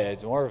bow our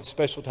heads, and we'll have a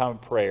special time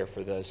of prayer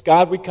for this.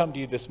 God, we come to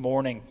you this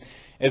morning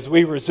as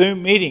we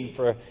resume meeting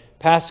for the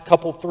past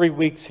 3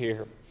 weeks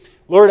here.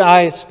 Lord,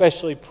 I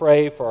especially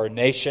pray for our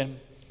nation,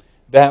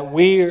 that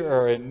we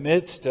are in the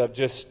midst of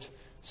just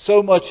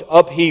so much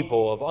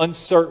upheaval, of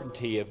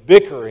uncertainty, of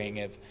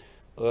bickering,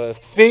 of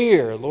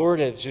fear.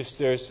 Lord, it's just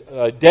there's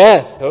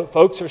death.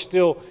 Folks are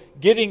still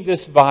getting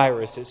this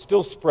virus. It's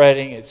still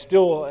spreading. It's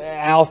still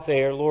out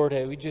there. Lord,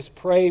 we just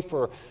pray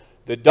for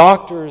the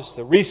doctors,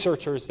 the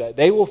researchers, that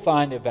they will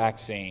find a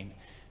vaccine,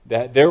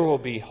 that there will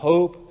be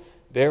hope,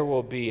 there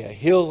will be a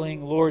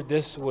healing. Lord,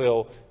 this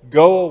will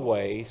go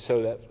away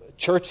so that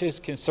churches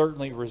can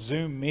certainly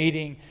resume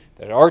meeting,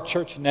 that our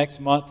church next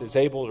month is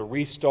able to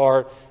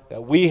restart,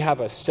 that we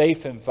have a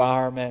safe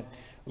environment.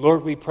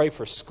 Lord, we pray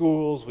for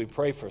schools, we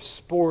pray for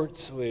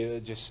sports, we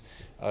just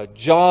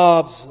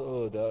jobs,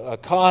 the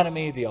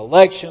economy, the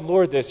election.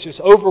 Lord, that's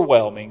just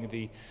overwhelming.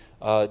 The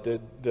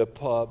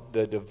divide,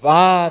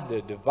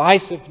 the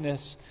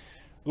divisiveness.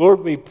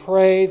 Lord, we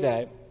pray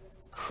that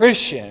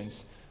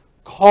Christians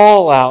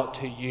call out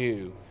to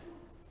you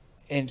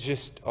and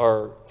just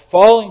are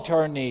falling to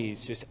our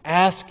knees, just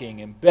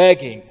asking and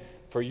begging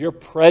for your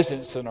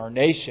presence in our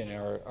nation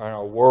and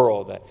our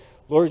world. That,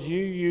 Lord,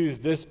 you use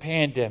this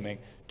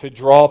pandemic to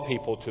draw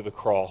people to the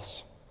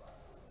cross.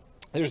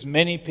 There's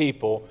many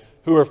people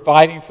who are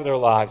fighting for their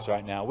lives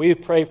right now. We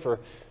pray for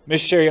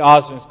Miss Sherry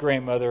Osmond's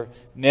grandmother,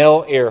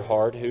 Nell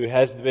Earhart, who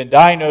has been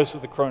diagnosed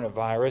with the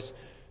coronavirus,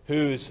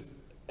 whose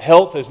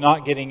health is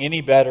not getting any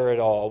better at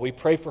all. We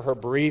pray for her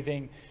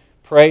breathing,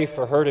 pray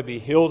for her to be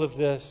healed of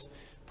this.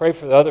 Pray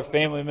for the other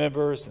family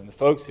members and the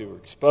folks who were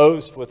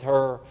exposed with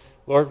her.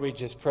 Lord, we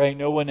just pray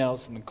no one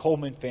else in the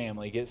Coleman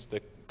family gets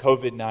the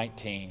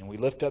COVID-19. We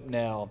lift up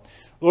Nell.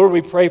 Lord,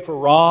 we pray for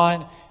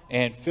Ron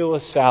and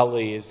Phyllis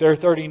Sally, as their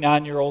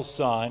 39-year-old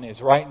son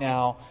is right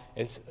now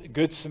at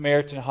Good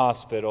Samaritan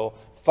Hospital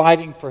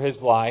fighting for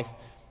his life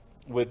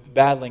with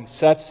battling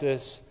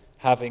sepsis,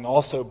 having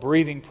also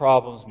breathing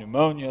problems,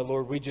 pneumonia.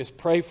 Lord, we just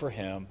pray for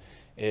him.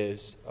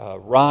 Is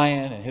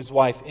Ryan and his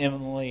wife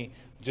Emily,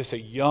 just a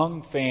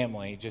young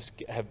family,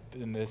 just have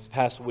been this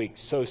past week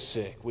so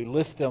sick. We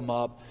lift them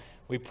up.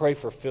 We pray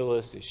for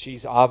Phyllis, as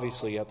she's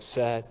obviously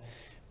upset.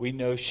 We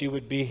know she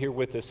would be here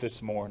with us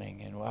this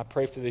morning. And I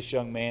pray for this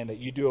young man that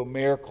you do a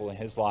miracle in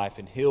his life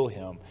and heal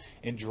him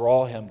and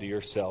draw him to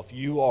yourself.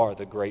 You are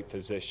the great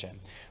physician.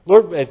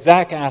 Lord, as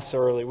Zach asked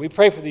earlier, we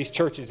pray for these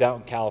churches out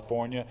in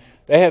California.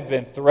 They have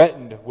been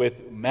threatened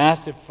with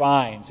massive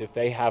fines if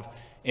they have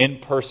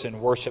in-person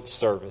worship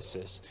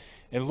services.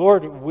 And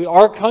Lord,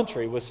 our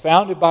country was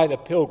founded by the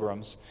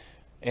Pilgrims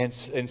in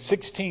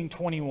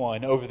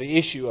 1621 over the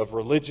issue of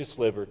religious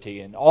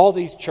liberty. And all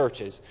these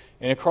churches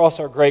and across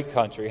our great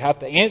country have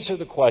to answer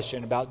the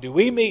question about, do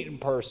we meet in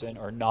person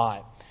or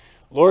not?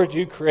 Lord,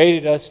 you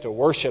created us to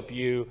worship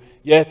you,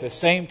 yet at the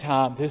same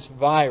time, this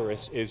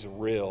virus is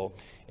real.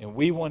 And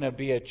we want to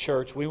be a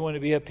church, we want to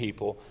be a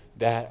people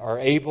that are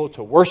able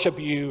to worship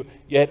you,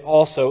 yet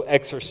also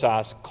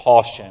exercise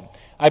caution.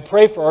 I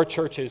pray for our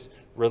church's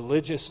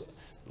religious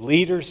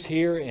leaders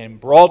here in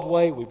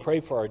Broadway. We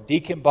pray for our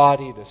deacon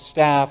body, the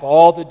staff,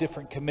 all the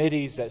different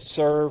committees that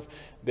serve,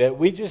 that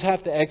we just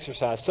have to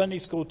exercise Sunday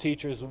school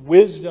teachers'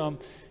 wisdom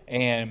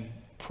and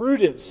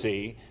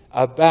prudency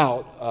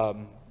about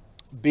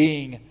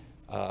being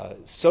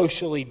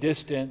socially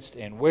distanced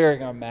and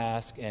wearing our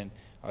mask, and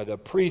the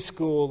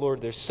preschool,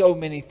 Lord, there's so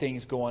many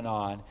things going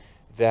on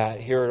that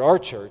here at our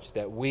church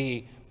that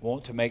we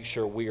want to make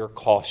sure we are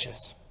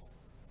cautious.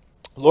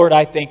 Lord,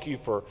 I thank you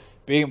for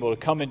being able to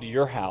come into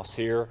your house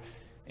here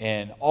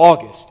in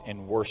August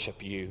and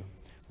worship you.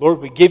 Lord,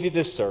 we give you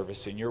this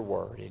service in your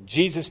word. In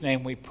Jesus'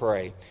 name we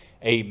pray.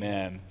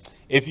 Amen.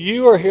 If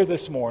you are here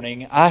this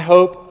morning, I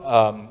hope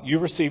you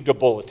received a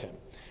bulletin.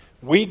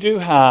 We do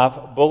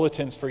have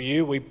bulletins for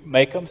you. We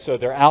make them so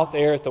they're out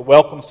there at the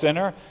Welcome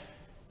Center.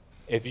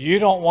 If you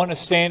don't want to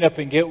stand up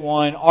and get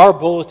one, our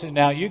bulletin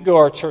now, you go to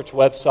our church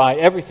website.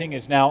 Everything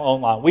is now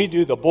online.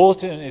 The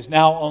bulletin is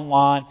now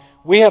online.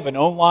 We have an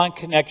online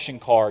connection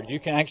card.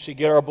 You can actually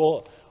get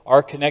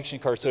our connection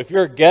card. So if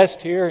you're a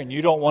guest here and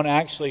you don't want to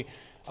actually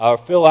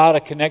fill out a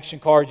connection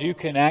card, you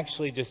can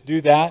actually just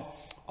do that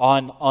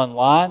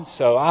online.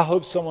 So I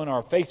hope someone on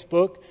our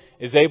Facebook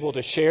is able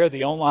to share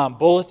the online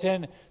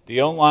bulletin,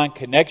 the online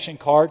connection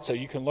card, so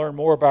you can learn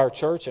more about our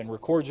church and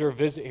record your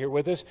visit here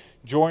with us.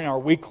 Join our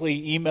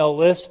weekly email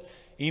list,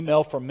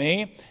 email from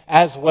me,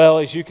 as well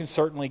as you can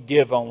certainly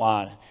give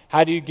online.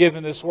 How do you give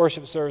in this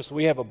worship service?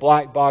 We have a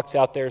black box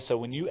out there, so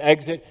when you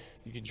exit,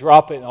 you can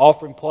drop it in the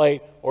offering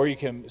plate, or you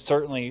can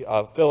certainly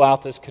fill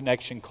out this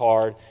connection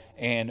card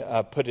and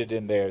put it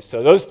in there.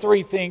 So those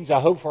three things, I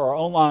hope for our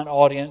online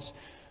audience,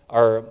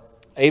 are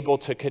able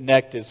to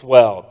connect as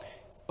well.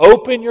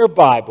 Open your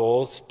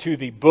Bibles to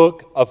the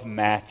book of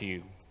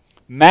Matthew.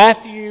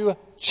 Matthew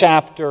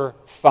chapter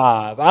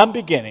 5. I'm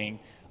beginning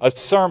a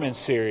sermon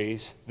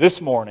series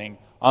this morning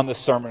on the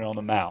Sermon on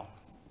the Mount.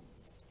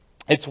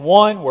 It's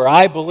one where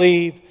I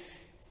believe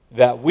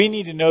that we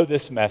need to know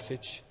this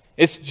message.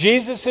 It's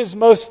Jesus'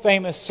 most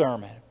famous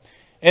sermon.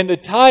 And the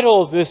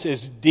title of this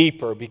is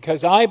Deeper,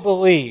 because I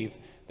believe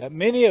that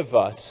many of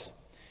us,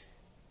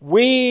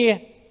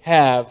 we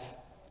have,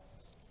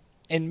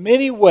 in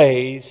many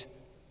ways,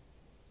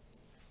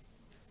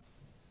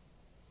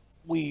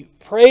 we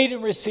prayed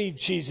and received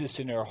Jesus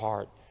in our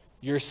heart.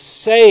 You're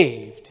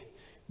saved.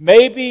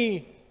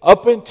 Maybe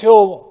up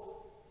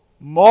until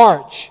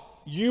March,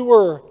 you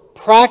were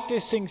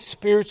practicing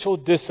spiritual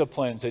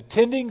disciplines,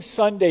 attending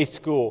Sunday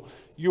school.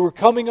 You were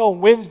coming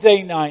on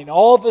Wednesday night, and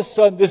all of a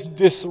sudden this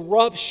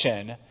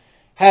disruption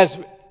has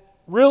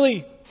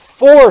really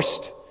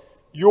forced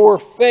your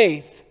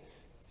faith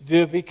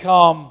to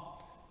become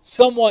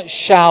somewhat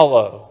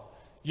shallow.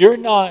 You're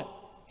not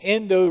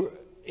in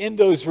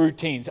those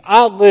routines.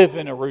 I live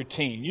in a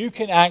routine.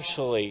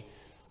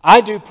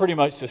 I do pretty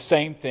much the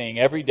same thing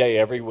every day,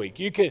 every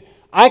week.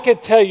 I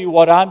could tell you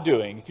what I'm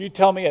doing. If you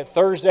tell me at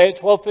Thursday at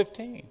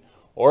 12:15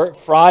 or at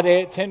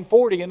Friday at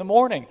 10:40 in the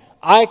morning,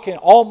 I can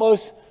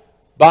almost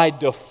by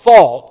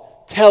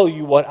default tell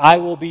you what I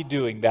will be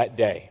doing that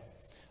day.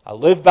 I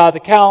live by the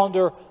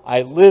calendar.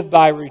 I live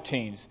by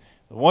routines.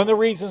 One of the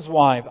reasons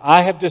why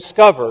I have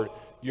discovered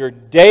your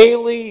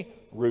daily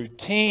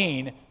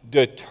routine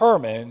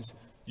determines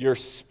your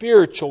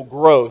spiritual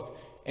growth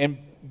and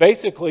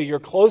basically your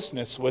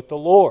closeness with the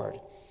Lord.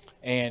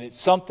 And it's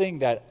something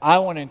that I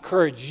want to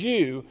encourage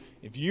you.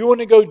 If you want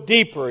to go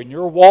deeper in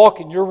your walk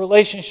and your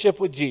relationship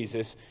with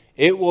Jesus,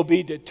 it will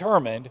be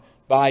determined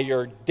by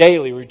your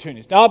daily routine.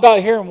 It's not about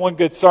hearing one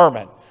good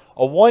sermon.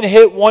 A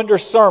one-hit wonder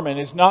sermon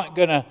is not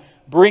going to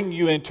bring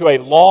you into a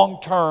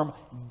long-term,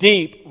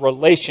 deep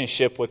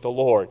relationship with the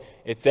Lord.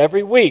 It's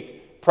every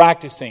week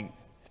practicing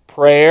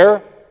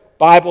prayer,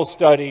 Bible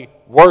study,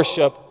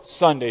 worship,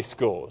 Sunday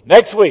school.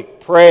 Next week,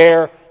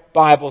 prayer,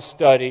 Bible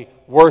study,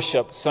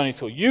 worship, Sunday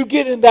school. You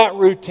get in that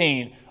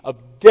routine of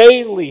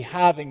daily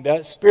having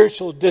that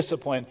spiritual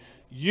discipline,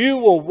 you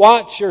will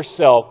watch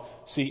yourself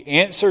see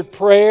answered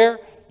prayer,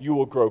 you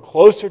will grow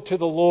closer to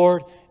the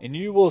Lord, and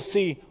you will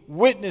see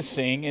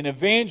witnessing and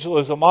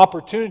evangelism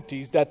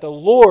opportunities that the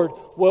Lord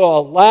will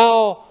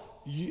allow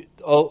you,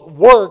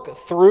 work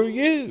through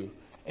you.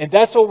 And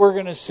that's what we're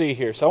going to see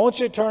here. So I want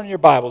you to turn in your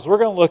Bibles. We're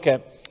going to look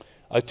at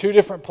two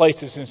different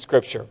places in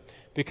Scripture,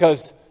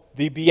 because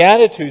the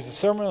Beatitudes, the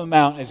Sermon on the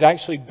Mount, is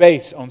actually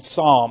based on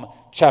Psalm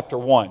chapter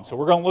 1. So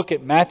we're going to look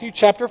at Matthew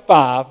chapter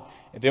 5,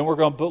 and then we're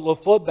going to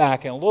flip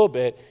back in a little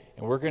bit,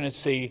 and we're going to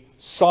see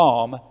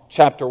Psalm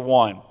chapter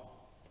 1.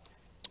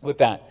 With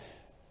that,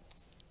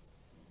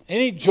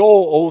 any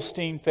Joel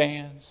Osteen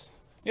fans?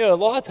 You know, a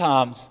lot of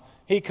times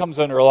he comes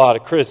under a lot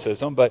of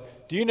criticism,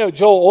 but do you know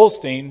Joel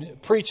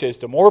Osteen preaches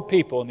to more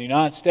people in the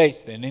United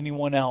States than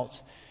anyone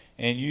else?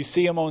 And you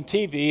see him on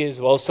TV as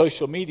well as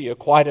social media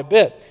quite a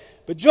bit.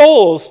 But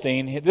Joel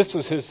Osteen, this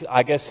was his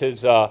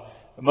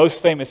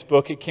most famous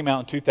book. It came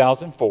out in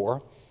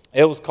 2004.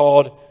 It was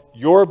called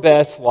Your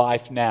Best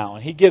Life Now.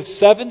 And he gives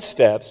 7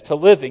 steps to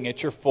living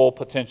at your full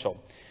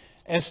potential.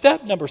 And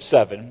step number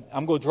 7,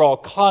 I'm going to draw a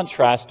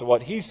contrast to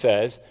what he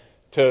says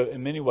to,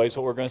 in many ways,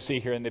 what we're going to see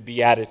here in the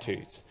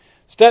Beatitudes.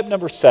 Step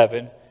number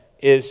 7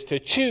 is to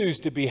choose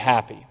to be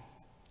happy.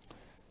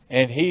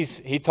 And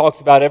he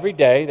talks about every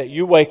day that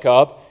you wake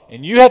up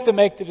and you have to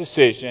make the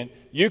decision.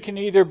 You can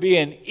either be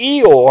an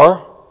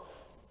Eeyore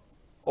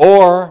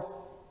or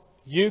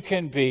you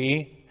can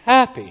be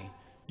happy.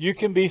 You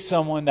can be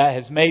someone that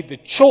has made the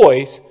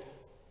choice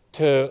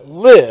to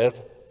live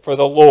for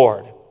the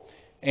Lord.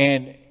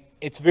 And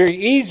it's very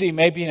easy,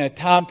 maybe in a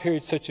time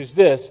period such as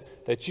this,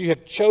 that you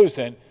have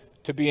chosen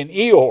to be an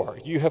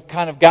Eeyore. You have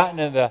kind of gotten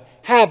in the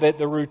habit,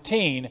 the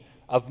routine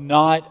of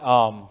not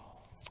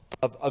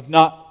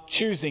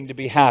choosing to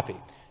be happy.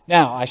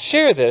 Now, I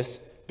share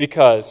this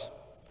because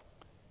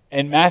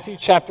in Matthew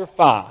chapter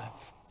 5,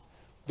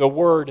 the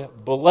word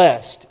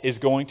blessed is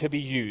going to be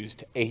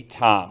used 8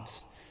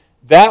 times.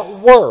 That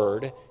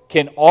word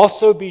can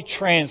also be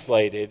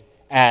translated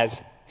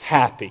as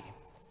happy.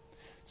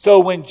 So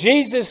when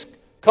Jesus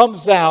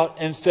comes out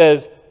and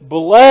says,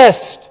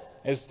 blessed,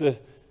 as the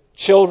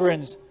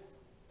children's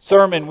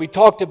sermon we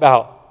talked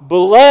about,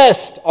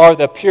 blessed are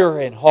the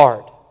pure in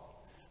heart.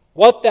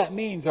 What that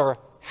means are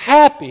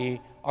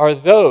happy are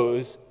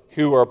those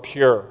who are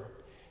pure.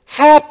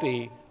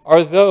 Happy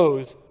are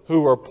those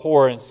who are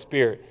poor in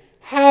spirit.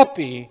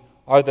 Happy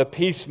are the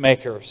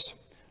peacemakers.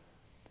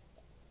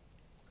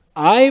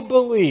 I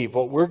believe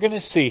what we're going to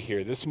see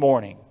here this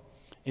morning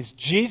is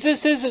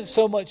Jesus isn't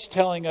so much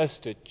telling us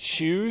to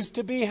choose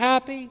to be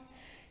happy.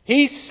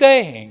 He's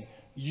saying,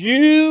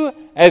 you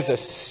as a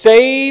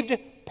saved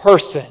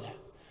person,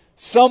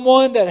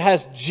 someone that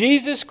has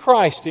Jesus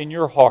Christ in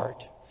your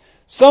heart,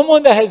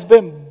 someone that has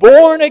been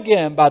born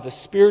again by the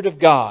Spirit of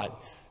God,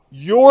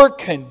 your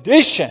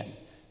condition,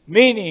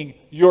 meaning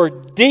your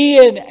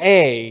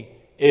DNA,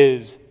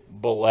 is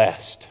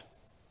blessed.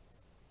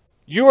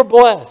 You are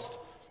blessed,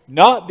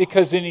 not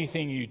because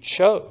anything you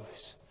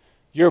chose.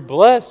 You're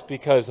blessed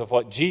because of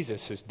what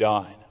Jesus has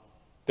done.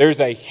 There's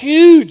a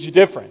huge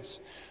difference.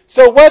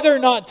 So whether or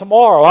not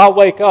tomorrow I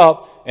wake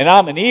up and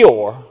I'm an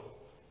Eeyore,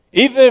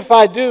 even if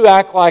I do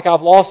act like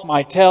I've lost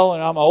my tail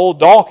and I'm an old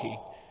donkey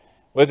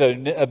with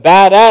a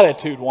bad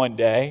attitude one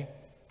day,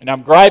 and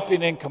I'm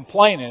griping and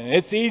complaining, and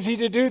it's easy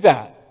to do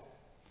that.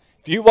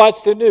 If you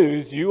watch the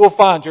news, you will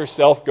find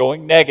yourself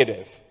going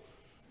negative.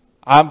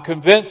 I'm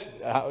convinced,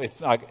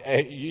 it's not,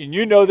 and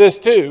you know this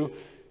too,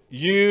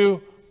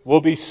 you will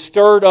be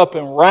stirred up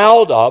and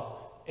riled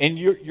up, and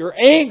you're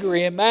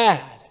angry and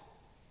mad.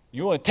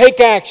 You want to take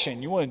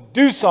action. You want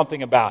to do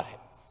something about it.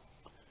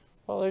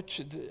 Well,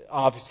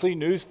 obviously,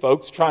 news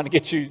folks trying to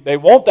get you, they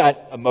want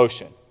that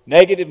emotion.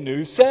 Negative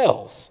news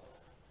sells.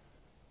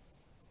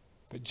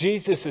 But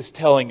Jesus is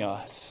telling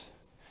us,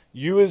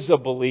 you as a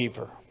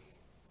believer,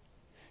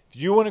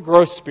 if you want to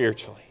grow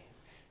spiritually,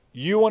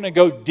 you want to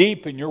go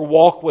deep in your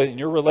walk with, in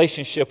your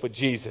relationship with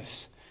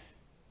Jesus,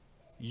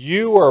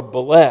 you are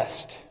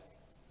blessed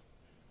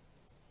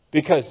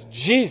because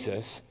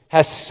Jesus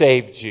has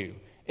saved you.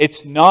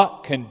 It's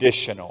not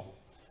conditional,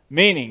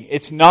 meaning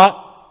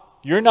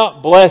you're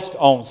not blessed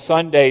on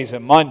Sundays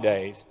and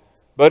Mondays,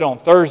 but on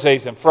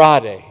Thursdays and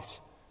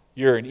Fridays,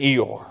 you're an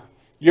Eeyore.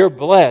 You're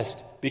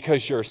blessed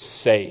because you're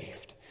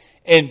saved.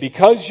 And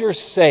because you're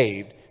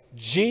saved,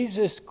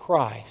 Jesus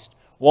Christ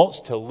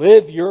wants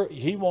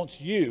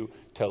you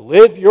to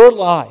live your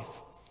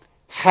life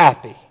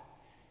happy.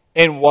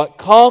 And what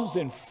comes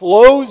and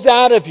flows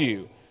out of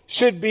you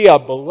should be a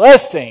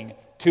blessing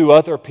to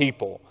other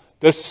people.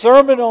 The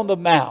Sermon on the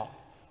Mount,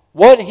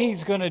 what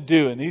he's going to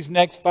do in these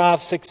next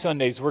 5-6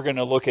 Sundays, we're going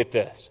to look at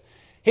this.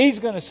 He's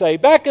going to say,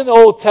 back in the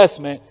Old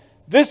Testament,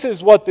 this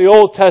is what the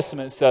Old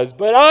Testament says.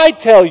 But I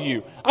tell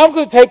you, I'm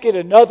going to take it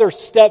another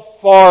step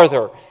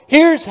farther.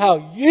 Here's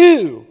how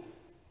you,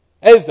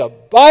 as a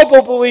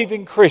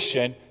Bible-believing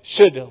Christian,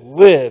 should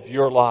live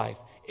your life.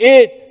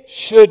 It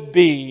should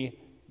be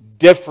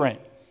different.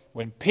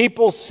 When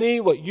people see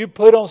what you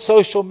put on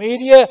social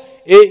media,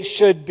 it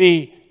should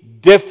be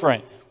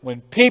different.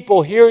 When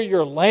people hear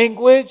your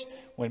language,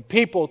 when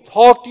people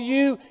talk to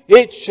you,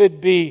 it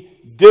should be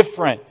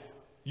different.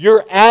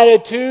 Your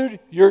attitude,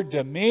 your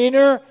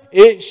demeanor,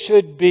 it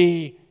should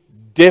be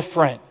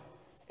different.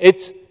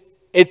 It's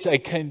a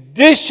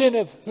condition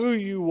of who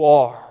you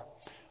are.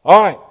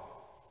 All right,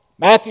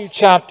 Matthew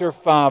chapter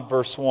 5,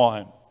 verse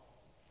 1.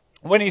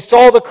 When he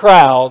saw the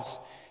crowds,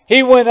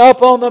 he went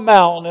up on the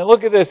mountain, and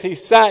look at this, he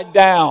sat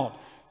down.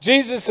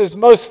 Jesus'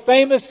 most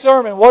famous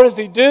sermon, what does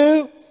he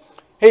do?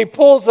 He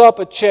pulls up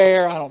a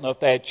chair. I don't know if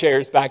they had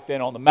chairs back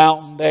then on the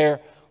mountain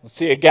there. Let's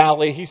see a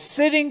Galilee. He's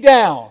sitting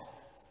down.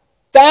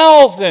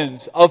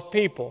 Thousands of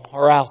people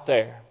are out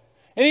there.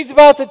 And he's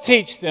about to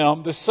teach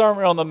them the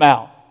Sermon on the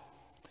Mount.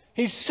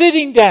 He's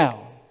sitting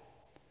down.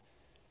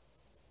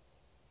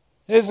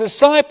 And his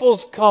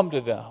disciples come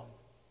to them.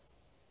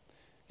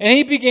 And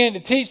he began to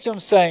teach them,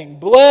 saying,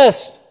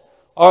 blessed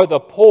are the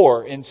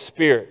poor in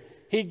spirit.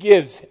 He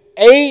gives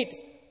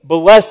 8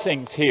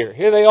 blessings here.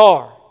 Here they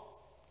are.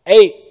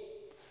 8.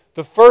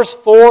 The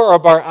first 4 are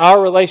about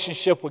our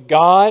relationship with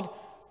God.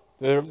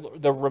 The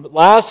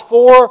last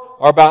 4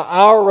 are about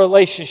our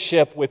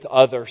relationship with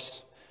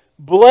others.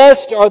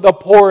 Blessed are the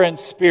poor in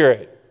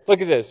spirit.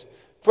 Look at this.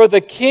 For the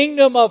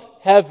kingdom of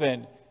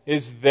heaven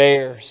is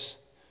theirs.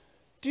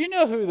 Do you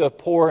know who the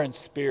poor in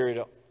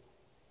spirit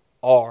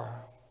are?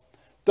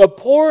 The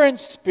poor in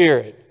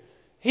spirit,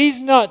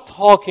 he's not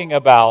talking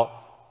about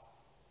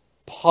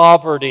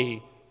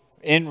poverty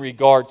in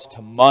regards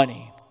to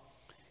money.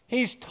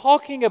 He's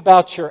talking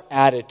about your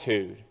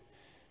attitude.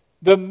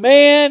 The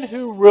man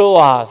who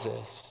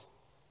realizes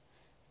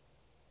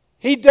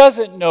he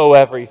doesn't know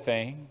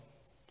everything,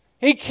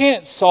 he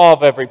can't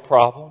solve every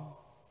problem.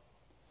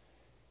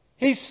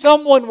 He's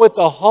someone with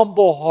a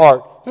humble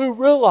heart who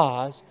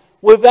realizes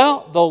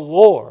without the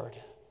Lord,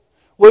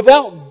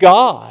 without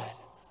God,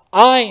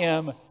 I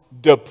am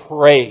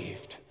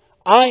depraved.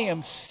 I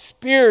am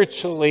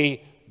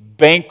spiritually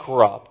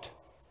bankrupt.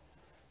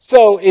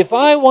 So if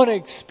I want to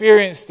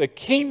experience the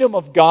kingdom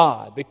of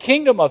God, the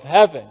kingdom of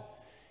heaven,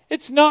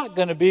 it's not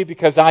going to be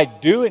because I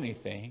do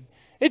anything.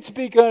 It's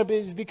going to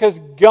be because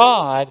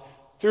God,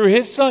 through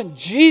His Son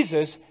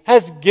Jesus,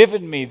 has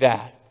given me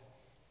that.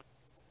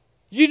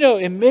 You know,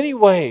 in many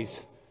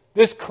ways,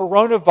 this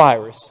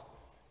coronavirus,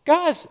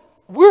 guys,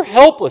 we're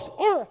helpless.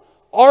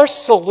 Our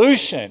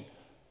solution,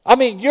 I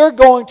mean, you're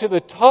going to the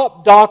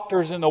top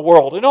doctors in the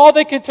world, and all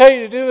they can tell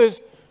you to do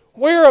is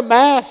wear a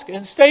mask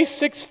and stay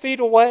 6 feet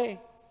away.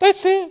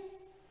 That's it.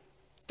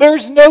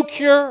 There's no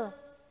cure.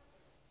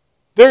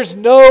 There's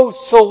no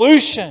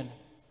solution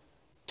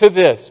to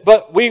this.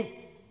 But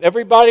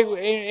everybody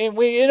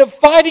end up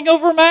fighting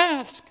over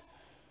masks.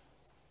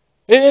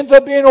 It ends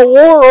up being a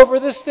war over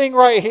this thing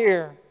right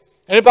here,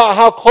 and about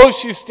how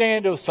close you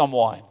stand to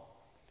someone.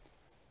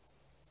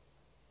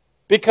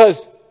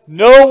 Because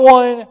no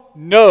one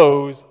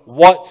knows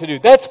what to do.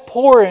 That's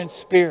poor in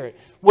spirit.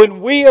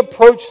 When we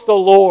approach the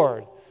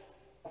Lord,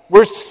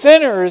 we're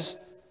sinners.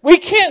 We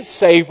can't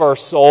save our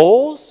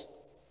souls.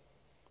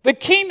 The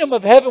kingdom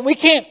of heaven, we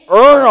can't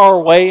earn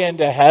our way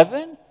into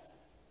heaven.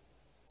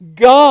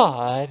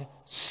 God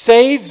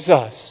saves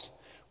us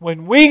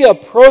when we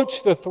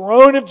approach the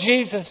throne of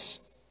Jesus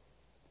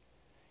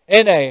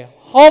in a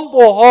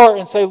humble heart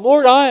and say,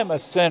 Lord, I am a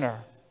sinner.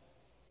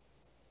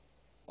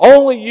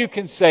 Only you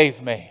can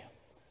save me.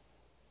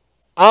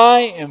 I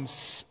am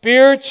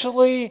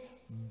spiritually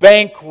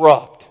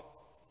bankrupt.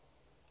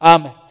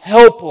 I'm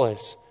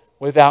helpless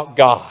without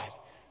God.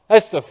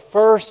 That's the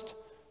first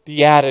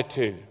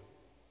beatitude.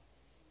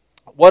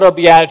 What are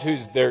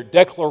beatitudes? They're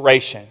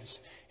declarations.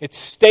 It's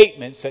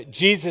statements that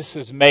Jesus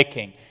is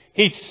making.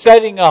 He's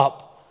setting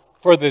up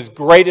for this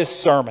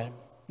greatest sermon.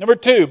 Number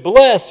 2,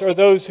 blessed are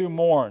those who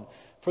mourn,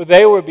 for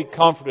they will be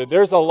comforted.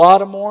 There's a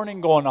lot of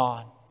mourning going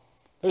on.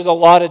 There's a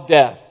lot of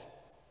death.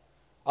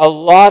 A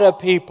lot of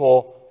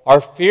people are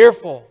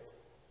fearful.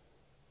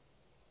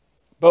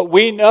 But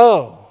we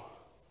know,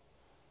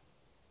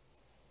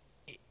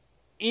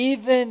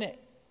 even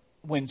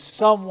when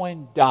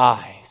someone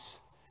dies,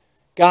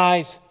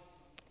 guys,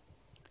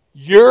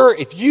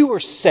 if you are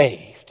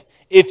saved,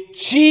 if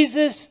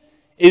Jesus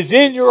is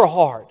in your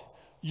heart,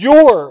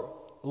 your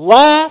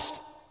last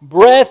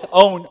breath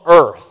on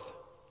earth,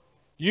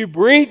 you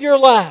breathe your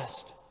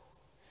last,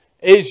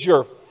 is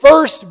your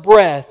first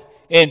breath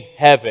in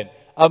heaven.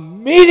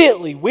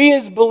 Immediately, we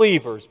as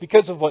believers,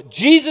 because of what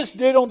Jesus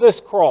did on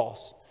this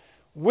cross,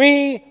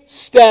 we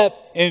step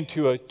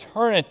into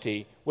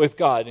eternity with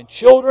God. And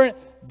children,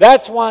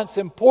 that's why it's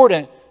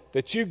important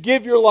that you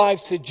give your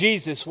lives to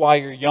Jesus while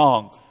you're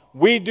young.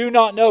 We do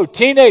not know.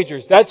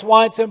 Teenagers, that's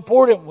why it's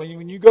important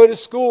when you go to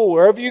school,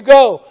 wherever you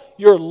go,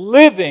 you're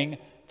living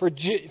for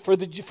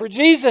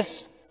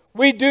Jesus.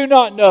 We do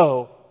not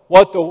know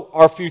what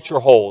our future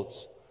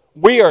holds.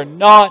 We are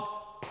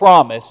not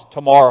promised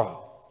tomorrow.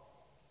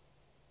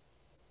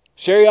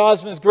 Sherry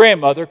Osmond's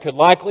grandmother could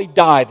likely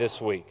die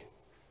this week.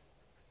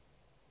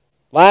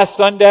 Last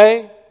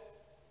Sunday,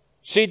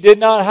 she did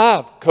not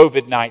have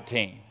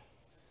COVID-19.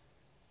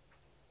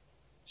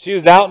 She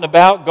was out and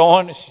about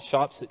going, she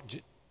shops at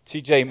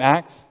TJ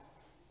Maxx.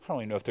 I don't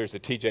even know if there's a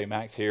TJ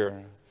Maxx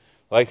here.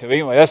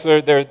 Anyway, that's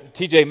where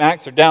TJ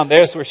Maxx are down there.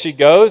 That's where she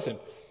goes, and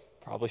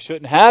probably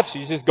shouldn't have.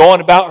 She's just going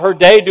about her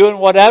day doing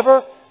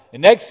whatever.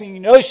 And next thing you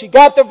know, she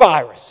got the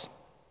virus.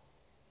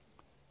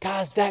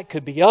 Guys, that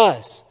could be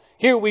us.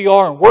 Here we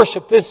are in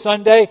worship this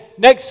Sunday.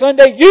 Next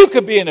Sunday, you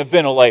could be in a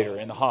ventilator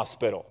in the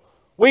hospital.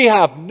 We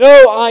have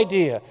no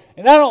idea.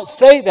 And I don't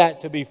say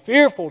that to be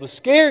fearful, to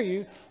scare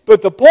you.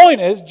 But the point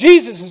is,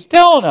 Jesus is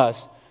telling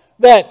us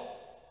that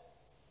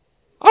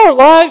our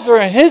lives are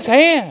in His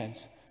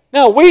hands.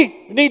 Now,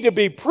 we need to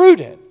be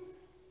prudent,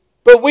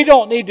 but we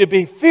don't need to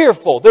be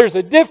fearful. There's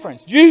a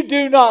difference. You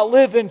do not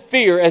live in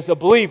fear as a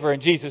believer in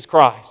Jesus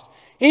Christ.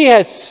 He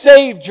has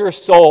saved your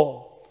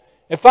soul.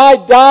 If I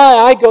die,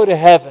 I go to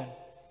heaven.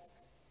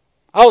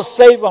 I was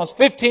saved when I was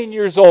 15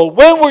 years old.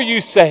 When were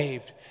you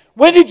saved?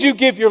 When did you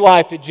give your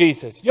life to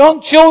Jesus?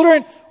 Young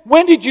children,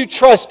 when did you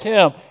trust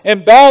Him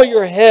and bow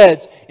your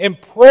heads and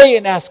pray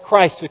and ask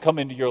Christ to come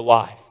into your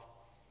life?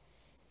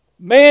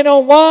 Man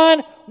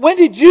online, when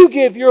did you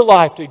give your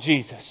life to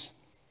Jesus?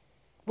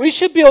 We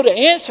should be able to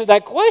answer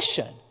that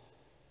question.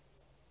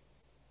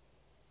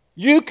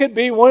 You could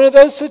be one of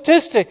those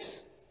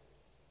statistics.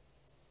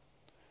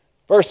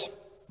 Verse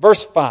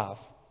 5.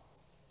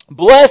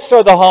 Blessed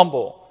are the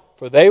humble,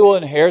 for they will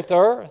inherit the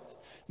earth.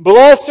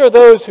 Blessed are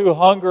those who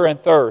hunger and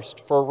thirst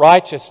for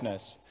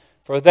righteousness,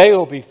 for they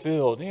will be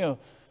filled.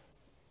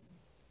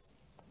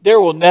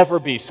 There will never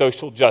be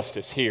social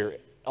justice here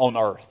on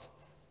earth.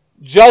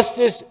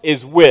 Justice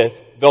is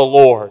with the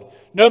Lord.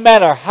 No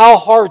matter how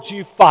hard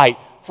you fight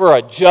for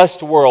a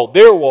just world,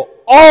 there will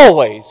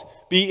always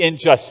be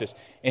injustice.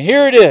 And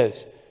here it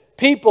is.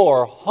 People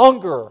are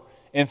hungry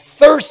and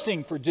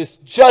thirsting for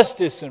just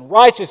justice and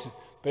righteousness.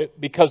 But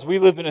because we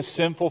live in a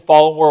sinful,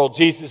 fallen world,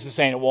 Jesus is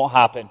saying it won't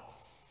happen.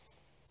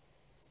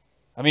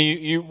 I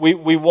mean,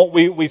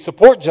 we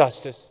support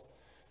justice.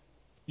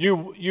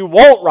 You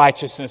want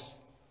righteousness.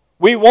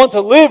 We want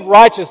to live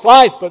righteous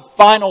lives, but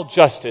final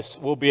justice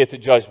will be at the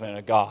judgment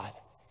of God.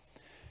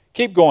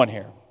 Keep going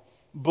here.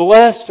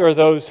 Blessed are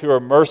those who are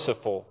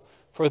merciful,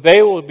 for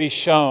they will be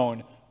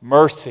shown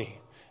mercy.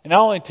 And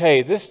I want to tell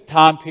you, this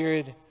time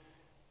period,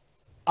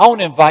 I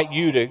want to invite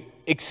you to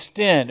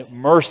extend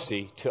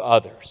mercy to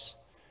others.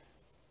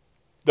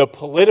 The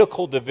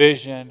political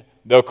division,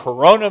 the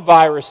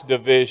coronavirus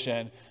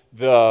division,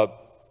 the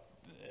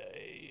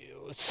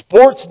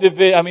sports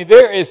division. I mean,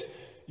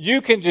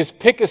 you can just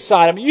pick a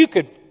side. I mean, you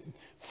could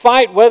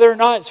fight whether or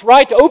not it's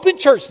right to open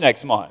church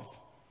next month.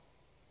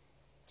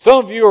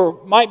 Some of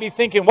you might be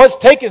thinking, what's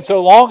taking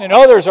so long? And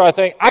others are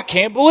thinking, I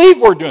can't believe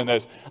we're doing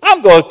this.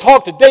 I'm going to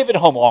talk to David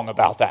Humlong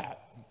about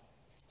that.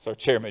 It's our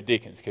chairman of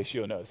deacons, in case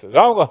you'll notice.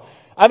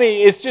 I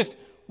mean, it's just,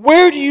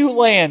 where do you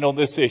land on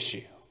this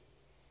issue?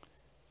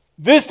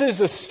 This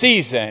is a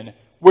season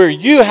where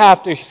you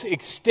have to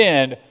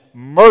extend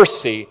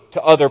mercy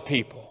to other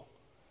people,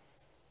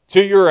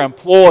 to your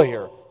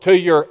employer, to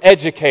your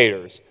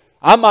educators.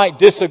 I might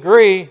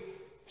disagree.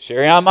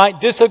 Sherry, I might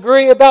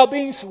disagree about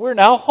we're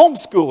now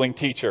homeschooling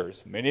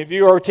teachers. Many of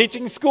you are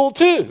teaching school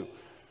too.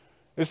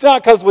 It's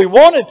not because we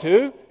wanted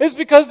to. It's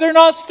because they're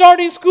not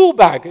starting school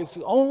back. It's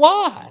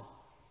online.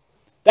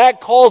 That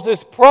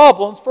causes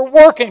problems for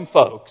working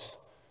folks.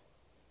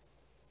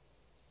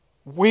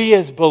 We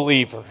as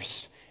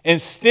believers,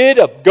 instead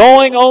of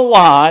going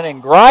online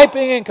and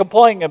griping and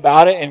complaining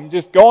about it and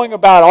just going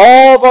about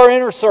all of our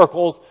inner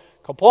circles,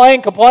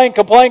 complain,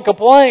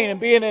 and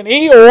being an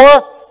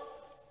Eeyore,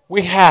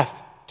 we have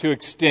to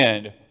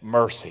extend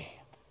mercy.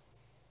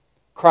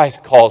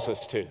 Christ calls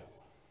us to.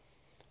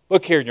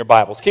 Look here in your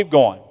Bibles. Keep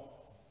going.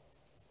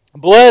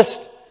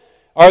 Blessed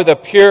are the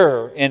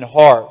pure in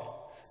heart,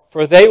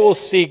 for they will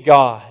see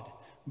God.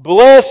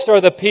 Blessed are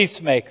the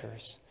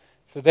peacemakers,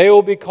 for they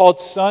will be called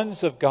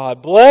sons of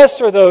God.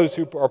 Blessed are those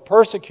who are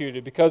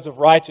persecuted because of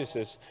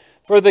righteousness,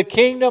 for the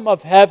kingdom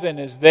of heaven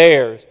is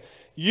theirs.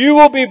 You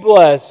will be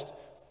blessed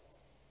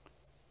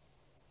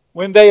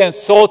when they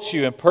insult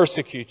you and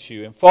persecute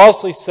you and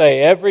falsely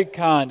say every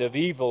kind of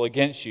evil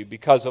against you.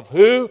 Because of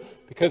who?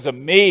 Because of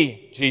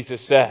me,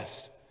 Jesus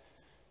says.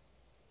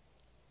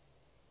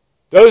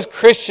 Those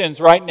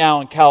Christians right now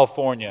in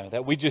California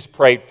that we just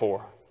prayed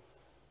for,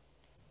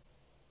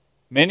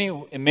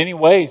 in many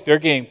ways, they're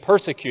getting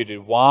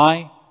persecuted.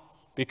 Why?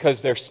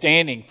 Because they're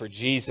standing for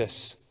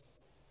Jesus.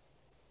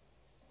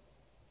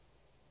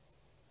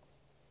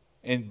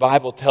 And the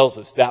Bible tells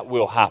us that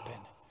will happen.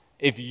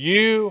 If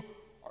you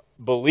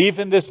believe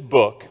in this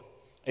book,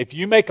 if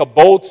you make a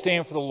bold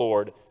stand for the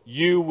Lord,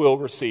 you will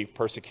receive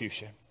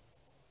persecution.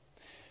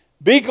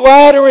 Be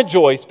glad and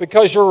rejoice,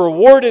 because your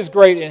reward is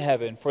great in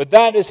heaven, for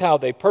that is how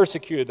they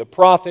persecuted the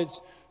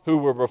prophets who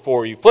were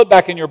before you. Flip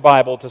back in your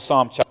Bible to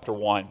Psalm chapter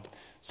 1.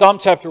 Psalm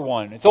chapter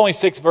 1. It's only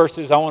 6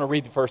 verses. I want to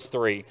read the first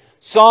 3.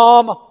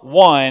 Psalm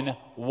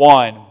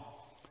 1:1.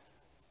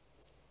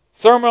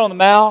 Sermon on the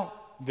Mount,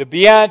 the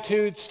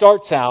Beatitudes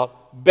starts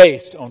out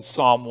based on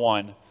Psalm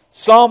 1.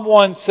 Psalm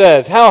 1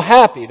 says, how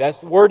happy, the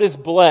word is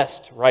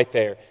blessed right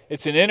there.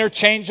 It's an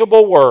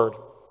interchangeable word.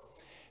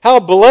 How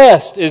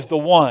blessed is the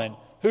one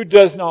who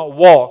does not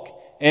walk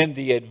in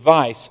the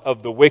advice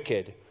of the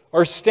wicked,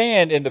 or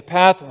stand in the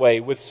pathway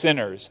with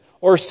sinners,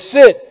 or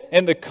sit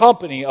in the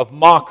company of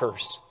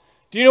mockers.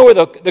 Do you know where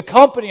the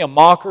company of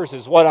mockers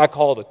is what I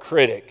call the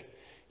critic?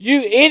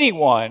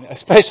 Anyone,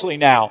 especially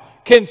now,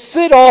 can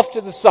sit off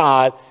to the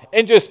side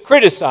and just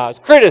criticize.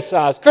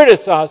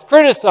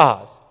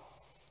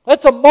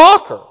 That's a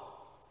mocker.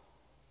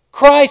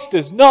 Christ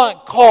does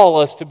not call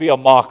us to be a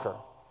mocker.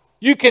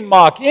 You can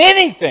mock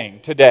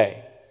anything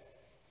today.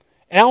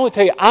 And I want to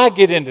tell you, I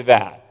get into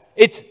that.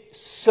 It's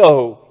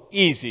so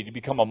easy to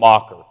become a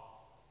mocker.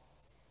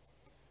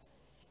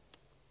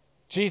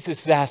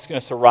 Jesus is asking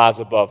us to rise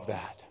above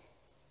that.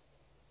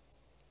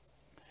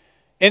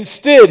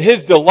 Instead,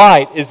 his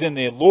delight is in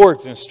the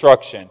Lord's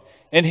instruction,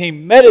 and he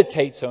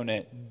meditates on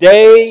it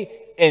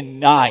day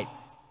and night.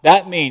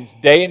 That means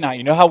day and night.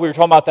 You know how we were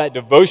talking about that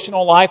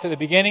devotional life at the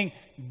beginning?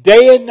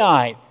 Day and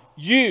night,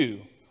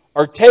 you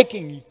are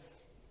taking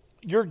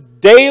your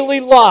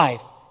daily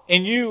life,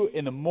 and you,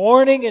 in the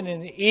morning and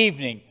in the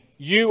evening,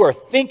 you are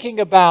thinking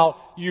about,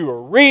 you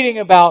are reading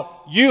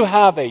about, you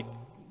have a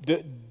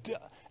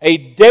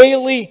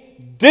daily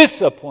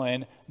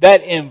discipline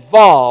that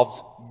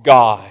involves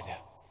God.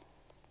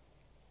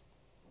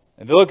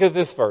 And look at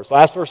this verse,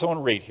 last verse I want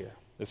to read here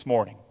this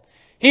morning.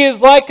 He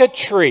is like a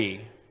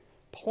tree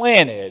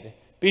planted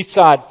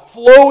beside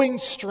flowing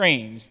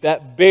streams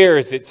that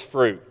bears its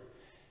fruit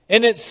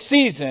in its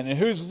season, and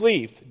whose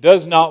leaf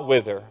does not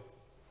wither.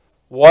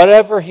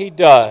 Whatever he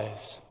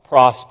does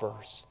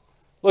prospers.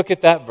 Look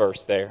at that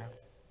verse there.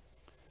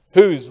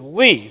 Whose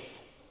leaf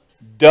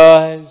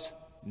does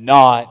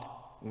not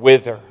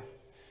wither.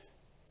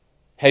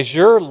 Has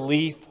your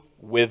leaf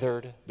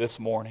withered this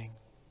morning?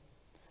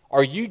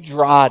 Are you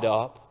dried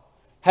up?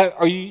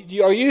 Are you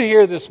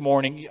here this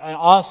morning? And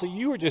honestly,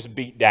 you were just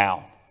beat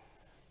down.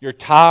 You're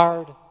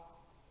tired.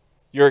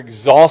 You're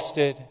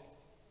exhausted.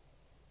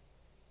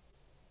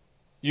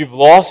 You've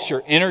lost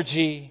your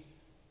energy,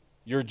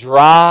 your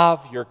drive,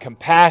 your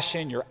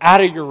compassion. You're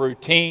out of your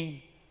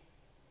routine.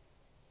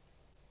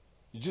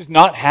 You're just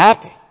not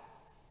happy.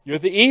 You're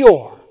the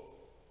Eeyore.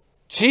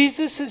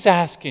 Jesus is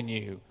asking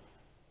you,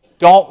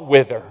 don't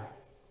wither.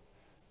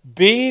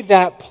 Be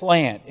that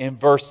plant in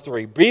verse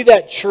 3. Be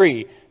that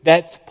tree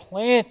that's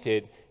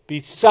planted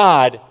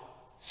beside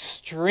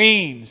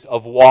streams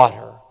of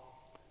water.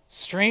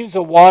 Streams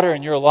of water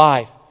in your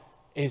life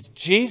is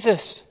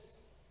Jesus.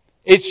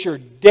 It's your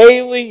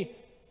daily,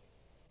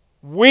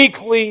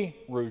 weekly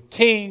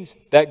routines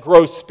that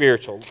grow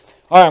spiritual.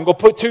 All right, I'm going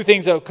to put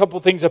a couple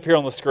things up here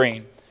on the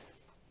screen.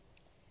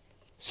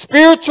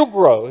 Spiritual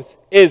growth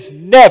is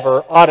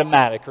never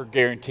automatic or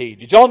guaranteed.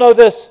 Did y'all know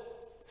this?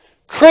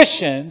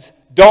 Christians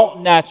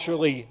don't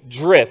naturally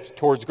drift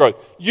towards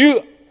growth.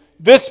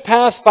 This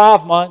past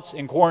 5 months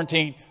in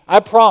quarantine, I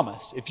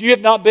promise, if you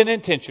have not been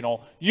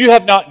intentional, you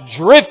have not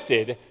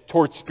drifted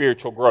towards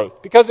spiritual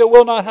growth, because it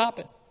will not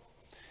happen.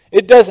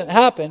 It doesn't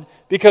happen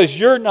because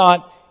you're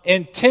not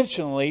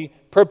intentionally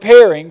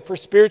preparing for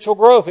spiritual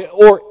growth.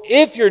 Or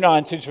if you're not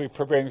intentionally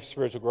preparing for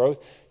spiritual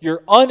growth,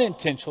 you're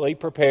unintentionally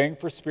preparing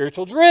for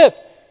spiritual drift.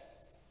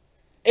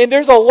 And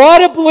there's a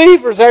lot of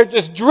believers that are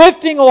just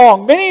drifting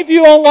along. Many of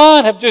you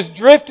online have just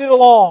drifted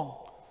along.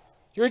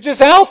 You're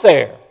just out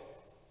there.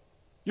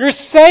 You're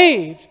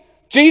saved.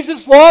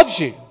 Jesus loves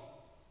you.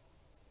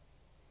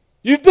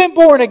 You've been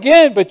born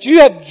again, but you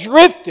have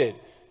drifted.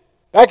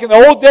 Back in the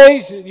old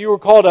days,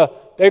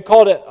 they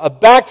called it a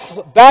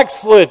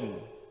backslidden.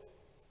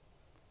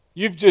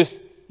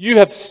 You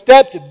have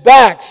stepped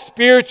back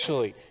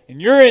spiritually,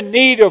 and you're in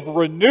need of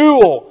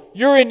renewal.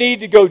 You're in need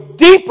to go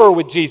deeper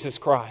with Jesus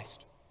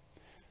Christ.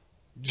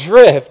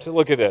 Drift,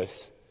 look at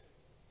this,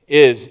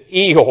 is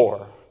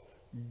Eeyore,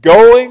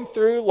 going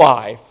through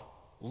life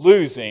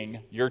losing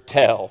your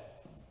tail.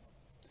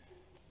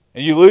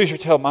 And you lose your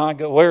tail, my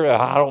God, where?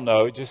 I don't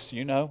know, just,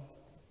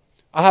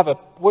 I have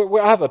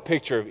a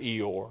picture of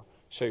Eeyore,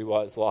 show you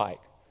what it's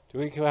like. Do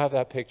we have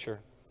that picture?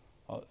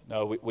 Oh,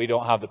 no, we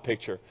don't have the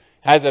picture.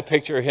 Has a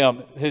picture of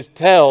him, his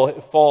tail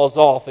falls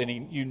off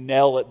and you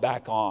nail it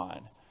back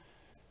on.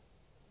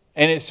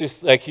 And it's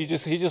just like he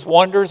just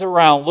wanders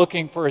around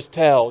looking for his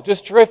tail,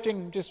 just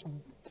drifting, just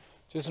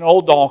an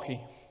old donkey.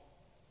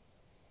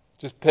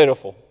 Just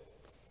pitiful.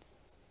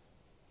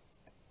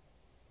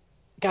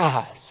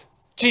 Guys,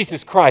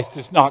 Jesus Christ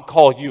does not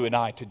call you and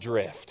I to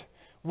drift.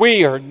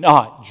 We are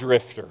not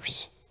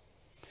drifters.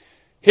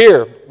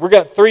 Here, we've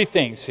got 3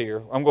 things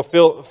here. I'm going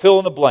to fill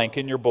in the blank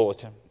in your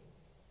bulletin.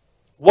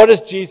 What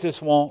does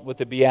Jesus want with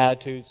the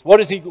Beatitudes?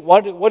 What's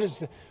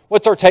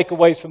our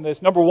takeaways from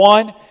this? Number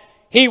 1,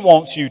 He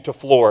wants you to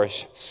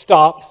flourish.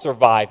 Stop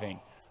surviving.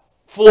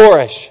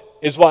 Flourish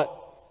is what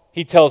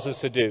He tells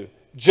us to do.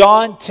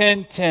 John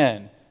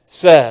 10:10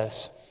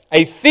 says,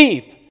 a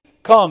thief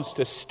comes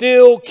to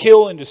steal,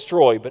 kill, and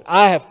destroy, but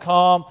I have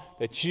come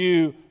that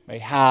you may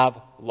have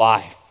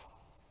life.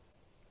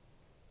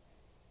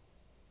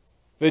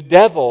 The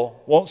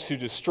devil wants to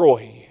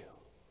destroy you.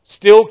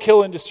 Steal,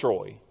 kill, and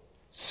destroy.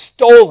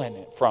 Stolen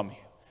it from you.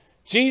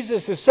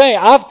 Jesus is saying,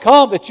 I've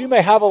come that you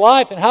may have a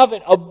life and have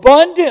it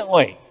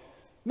abundantly.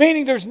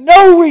 Meaning there's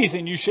no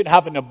reason you should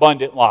have an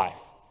abundant life.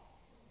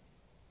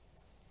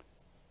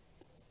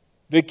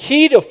 The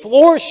key to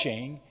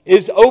flourishing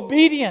is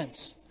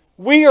obedience.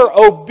 We are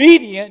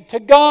obedient to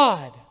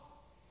God.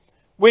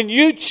 When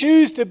you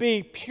choose to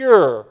be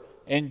pure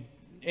and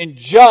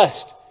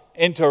just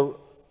and to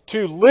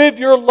live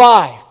your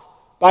life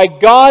by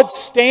God's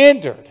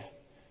standard,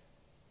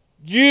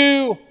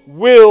 you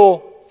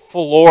will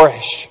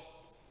flourish.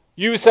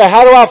 You say,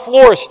 how do I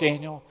flourish,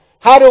 Daniel?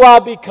 How do I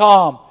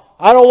become?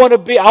 I want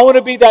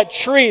to be that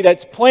tree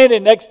that's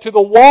planted next to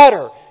the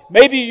water.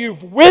 Maybe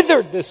you've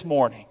withered this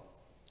morning.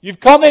 You've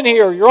come in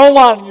here, you're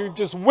online, and you're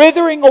just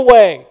withering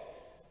away.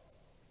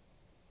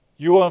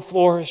 You want to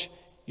flourish?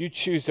 You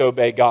choose to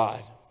obey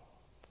God.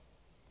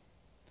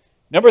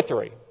 Number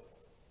 3,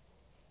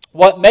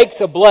 what makes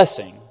a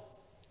blessing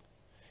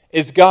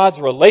is God's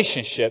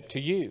relationship to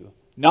you,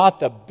 not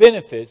the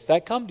benefits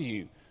that come to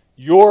you.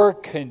 Your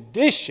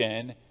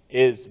condition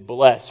is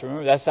blessed.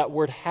 Remember, that's that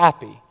word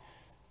happy,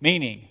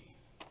 meaning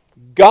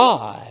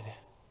God,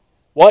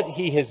 what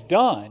He has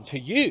done to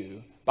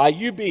you by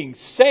you being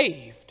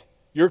saved,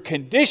 your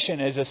condition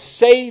as a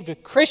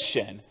saved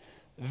Christian,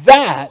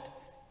 that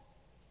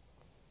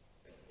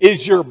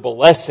is your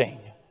blessing.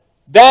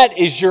 That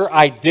is your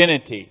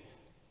identity.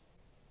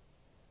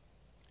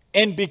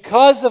 And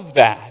because of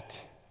that,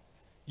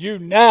 you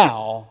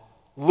now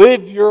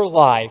live your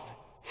life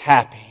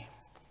happy,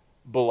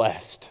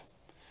 blessed.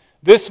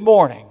 This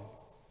morning,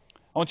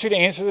 I want you to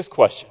answer this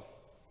question.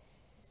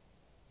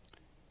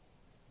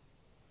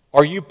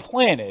 Are you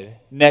planted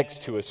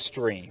next to a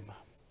stream?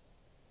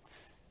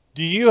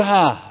 Do you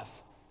have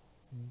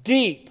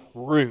deep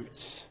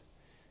roots?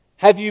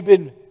 Have you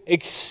been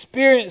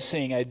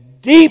experiencing a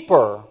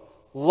deeper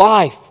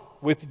life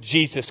with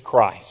Jesus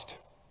Christ?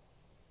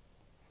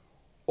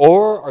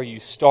 Or are you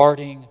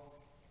starting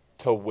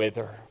to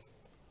wither?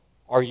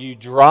 Are you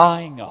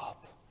drying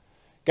up?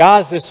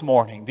 Guys, this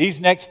morning,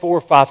 these next 4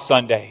 or 5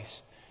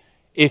 Sundays,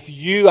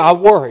 I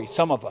worry,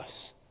 some of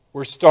us,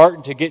 we're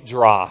starting to get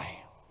dry.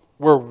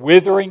 We're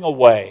withering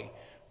away.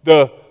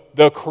 The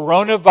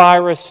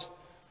coronavirus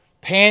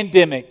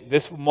pandemic,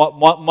 this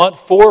month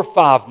 4 or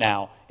 5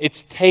 now,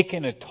 it's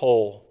taken a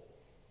toll.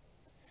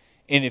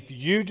 And if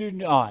you do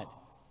not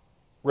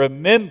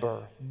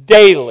remember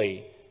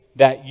daily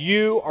that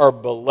you are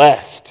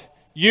blessed,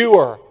 you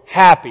are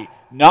happy,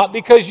 not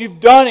because you've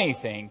done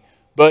anything,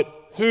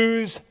 but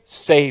who's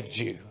saved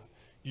you.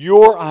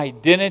 Your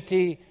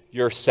identity,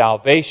 your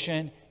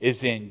salvation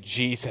is in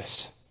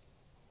Jesus.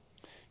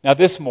 Now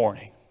this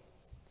morning,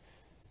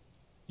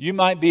 you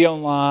might be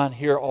online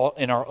here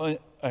in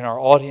our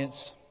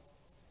audience,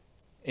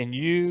 and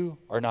you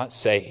are not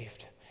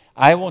saved.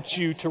 I want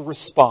you to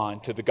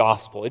respond to the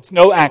gospel. It's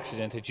no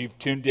accident that you've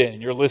tuned in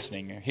and you're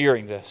listening, you're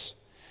hearing this.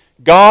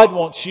 God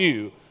wants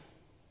you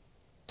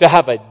to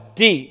have a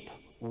deep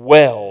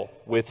well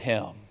with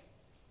Him.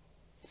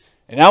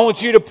 And I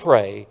want you to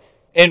pray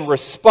and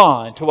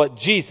respond to what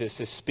Jesus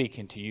is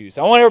speaking to you.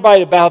 So I want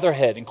everybody to bow their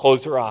head and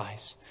close their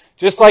eyes.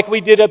 Just like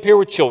we did up here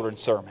with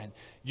children's sermon.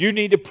 You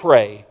need to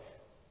pray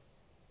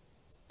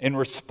and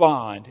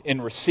respond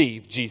and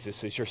receive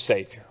Jesus as your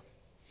Savior.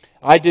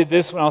 I did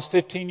this when I was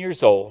 15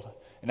 years old,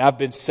 and I've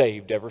been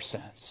saved ever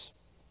since.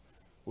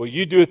 Will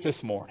you do it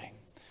this morning?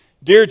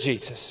 Dear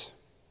Jesus,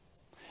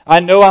 I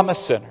know I'm a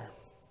sinner.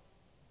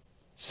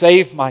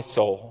 Save my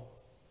soul.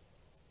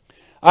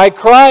 I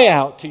cry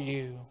out to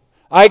you.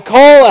 I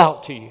call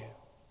out to you.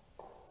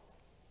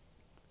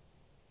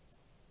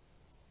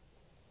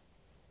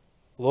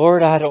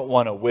 Lord, I don't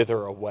want to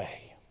wither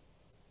away.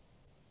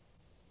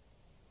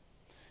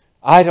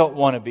 I don't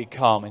want to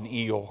become an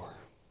Eeyore.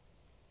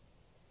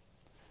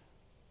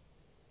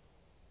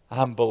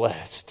 I'm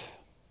blessed.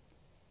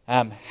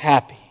 I'm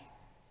happy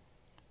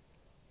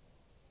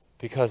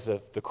because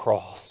of the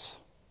cross.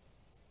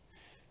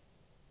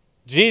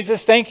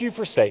 Jesus, thank you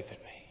for saving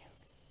me.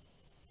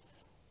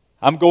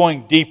 I'm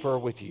going deeper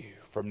with you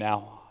from now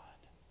on.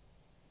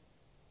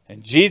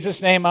 In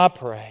Jesus' name I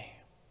pray.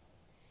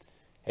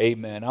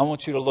 Amen. I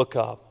want you to look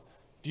up.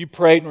 If you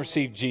prayed and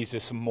received Jesus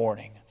this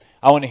morning,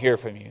 I want to hear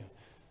from you.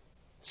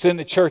 Send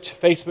the church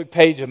Facebook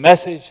page a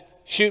message.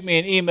 Shoot me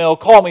an email.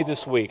 Call me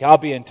this week. I'll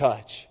be in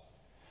touch.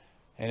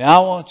 And I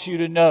want you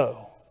to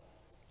know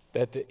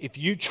that if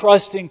you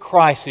trust in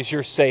Christ as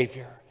your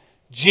Savior,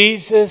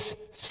 Jesus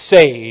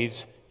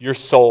saves your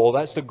soul.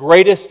 That's the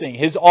greatest thing.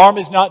 His arm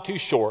is not too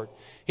short.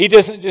 He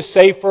doesn't just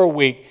save for a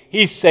week.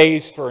 He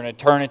saves for an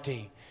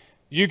eternity.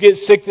 You get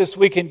sick this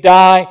week and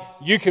die,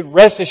 you can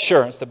rest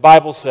assurance, the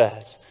Bible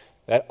says,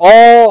 that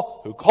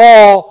all who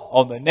call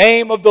on the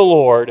name of the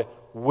Lord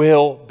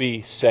will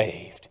be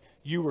saved.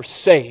 You were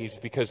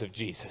saved because of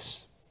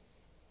Jesus.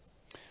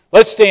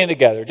 Let's stand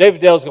together.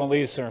 David Dale's going to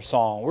lead us in our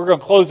song. We're going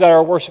to close out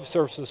our worship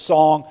service with a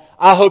song.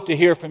 I hope to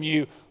hear from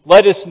you.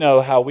 Let us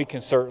know how we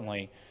can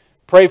certainly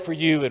pray for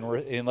you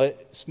and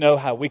let us know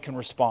how we can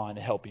respond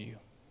to help you.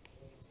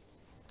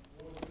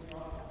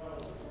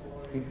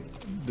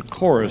 The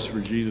chorus for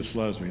Jesus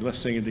Loves Me. Let's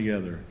sing it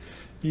together.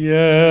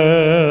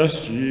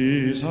 Yes,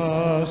 Jesus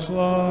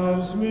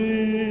loves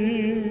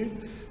me.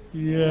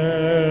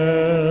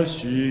 Yes,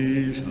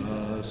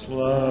 Jesus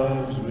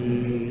loves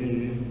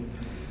me.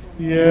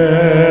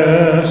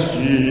 Yes,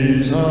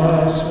 Jesus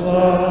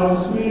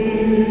loves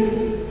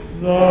me.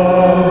 The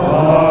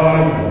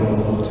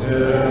Bible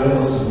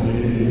tells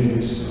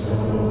me so.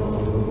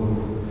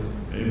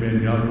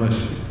 Amen. God bless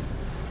you.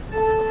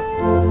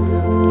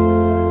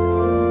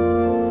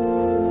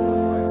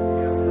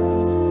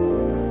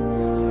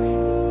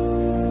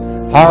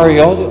 How are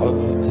y'all doing?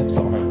 Oh, I'm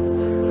sorry.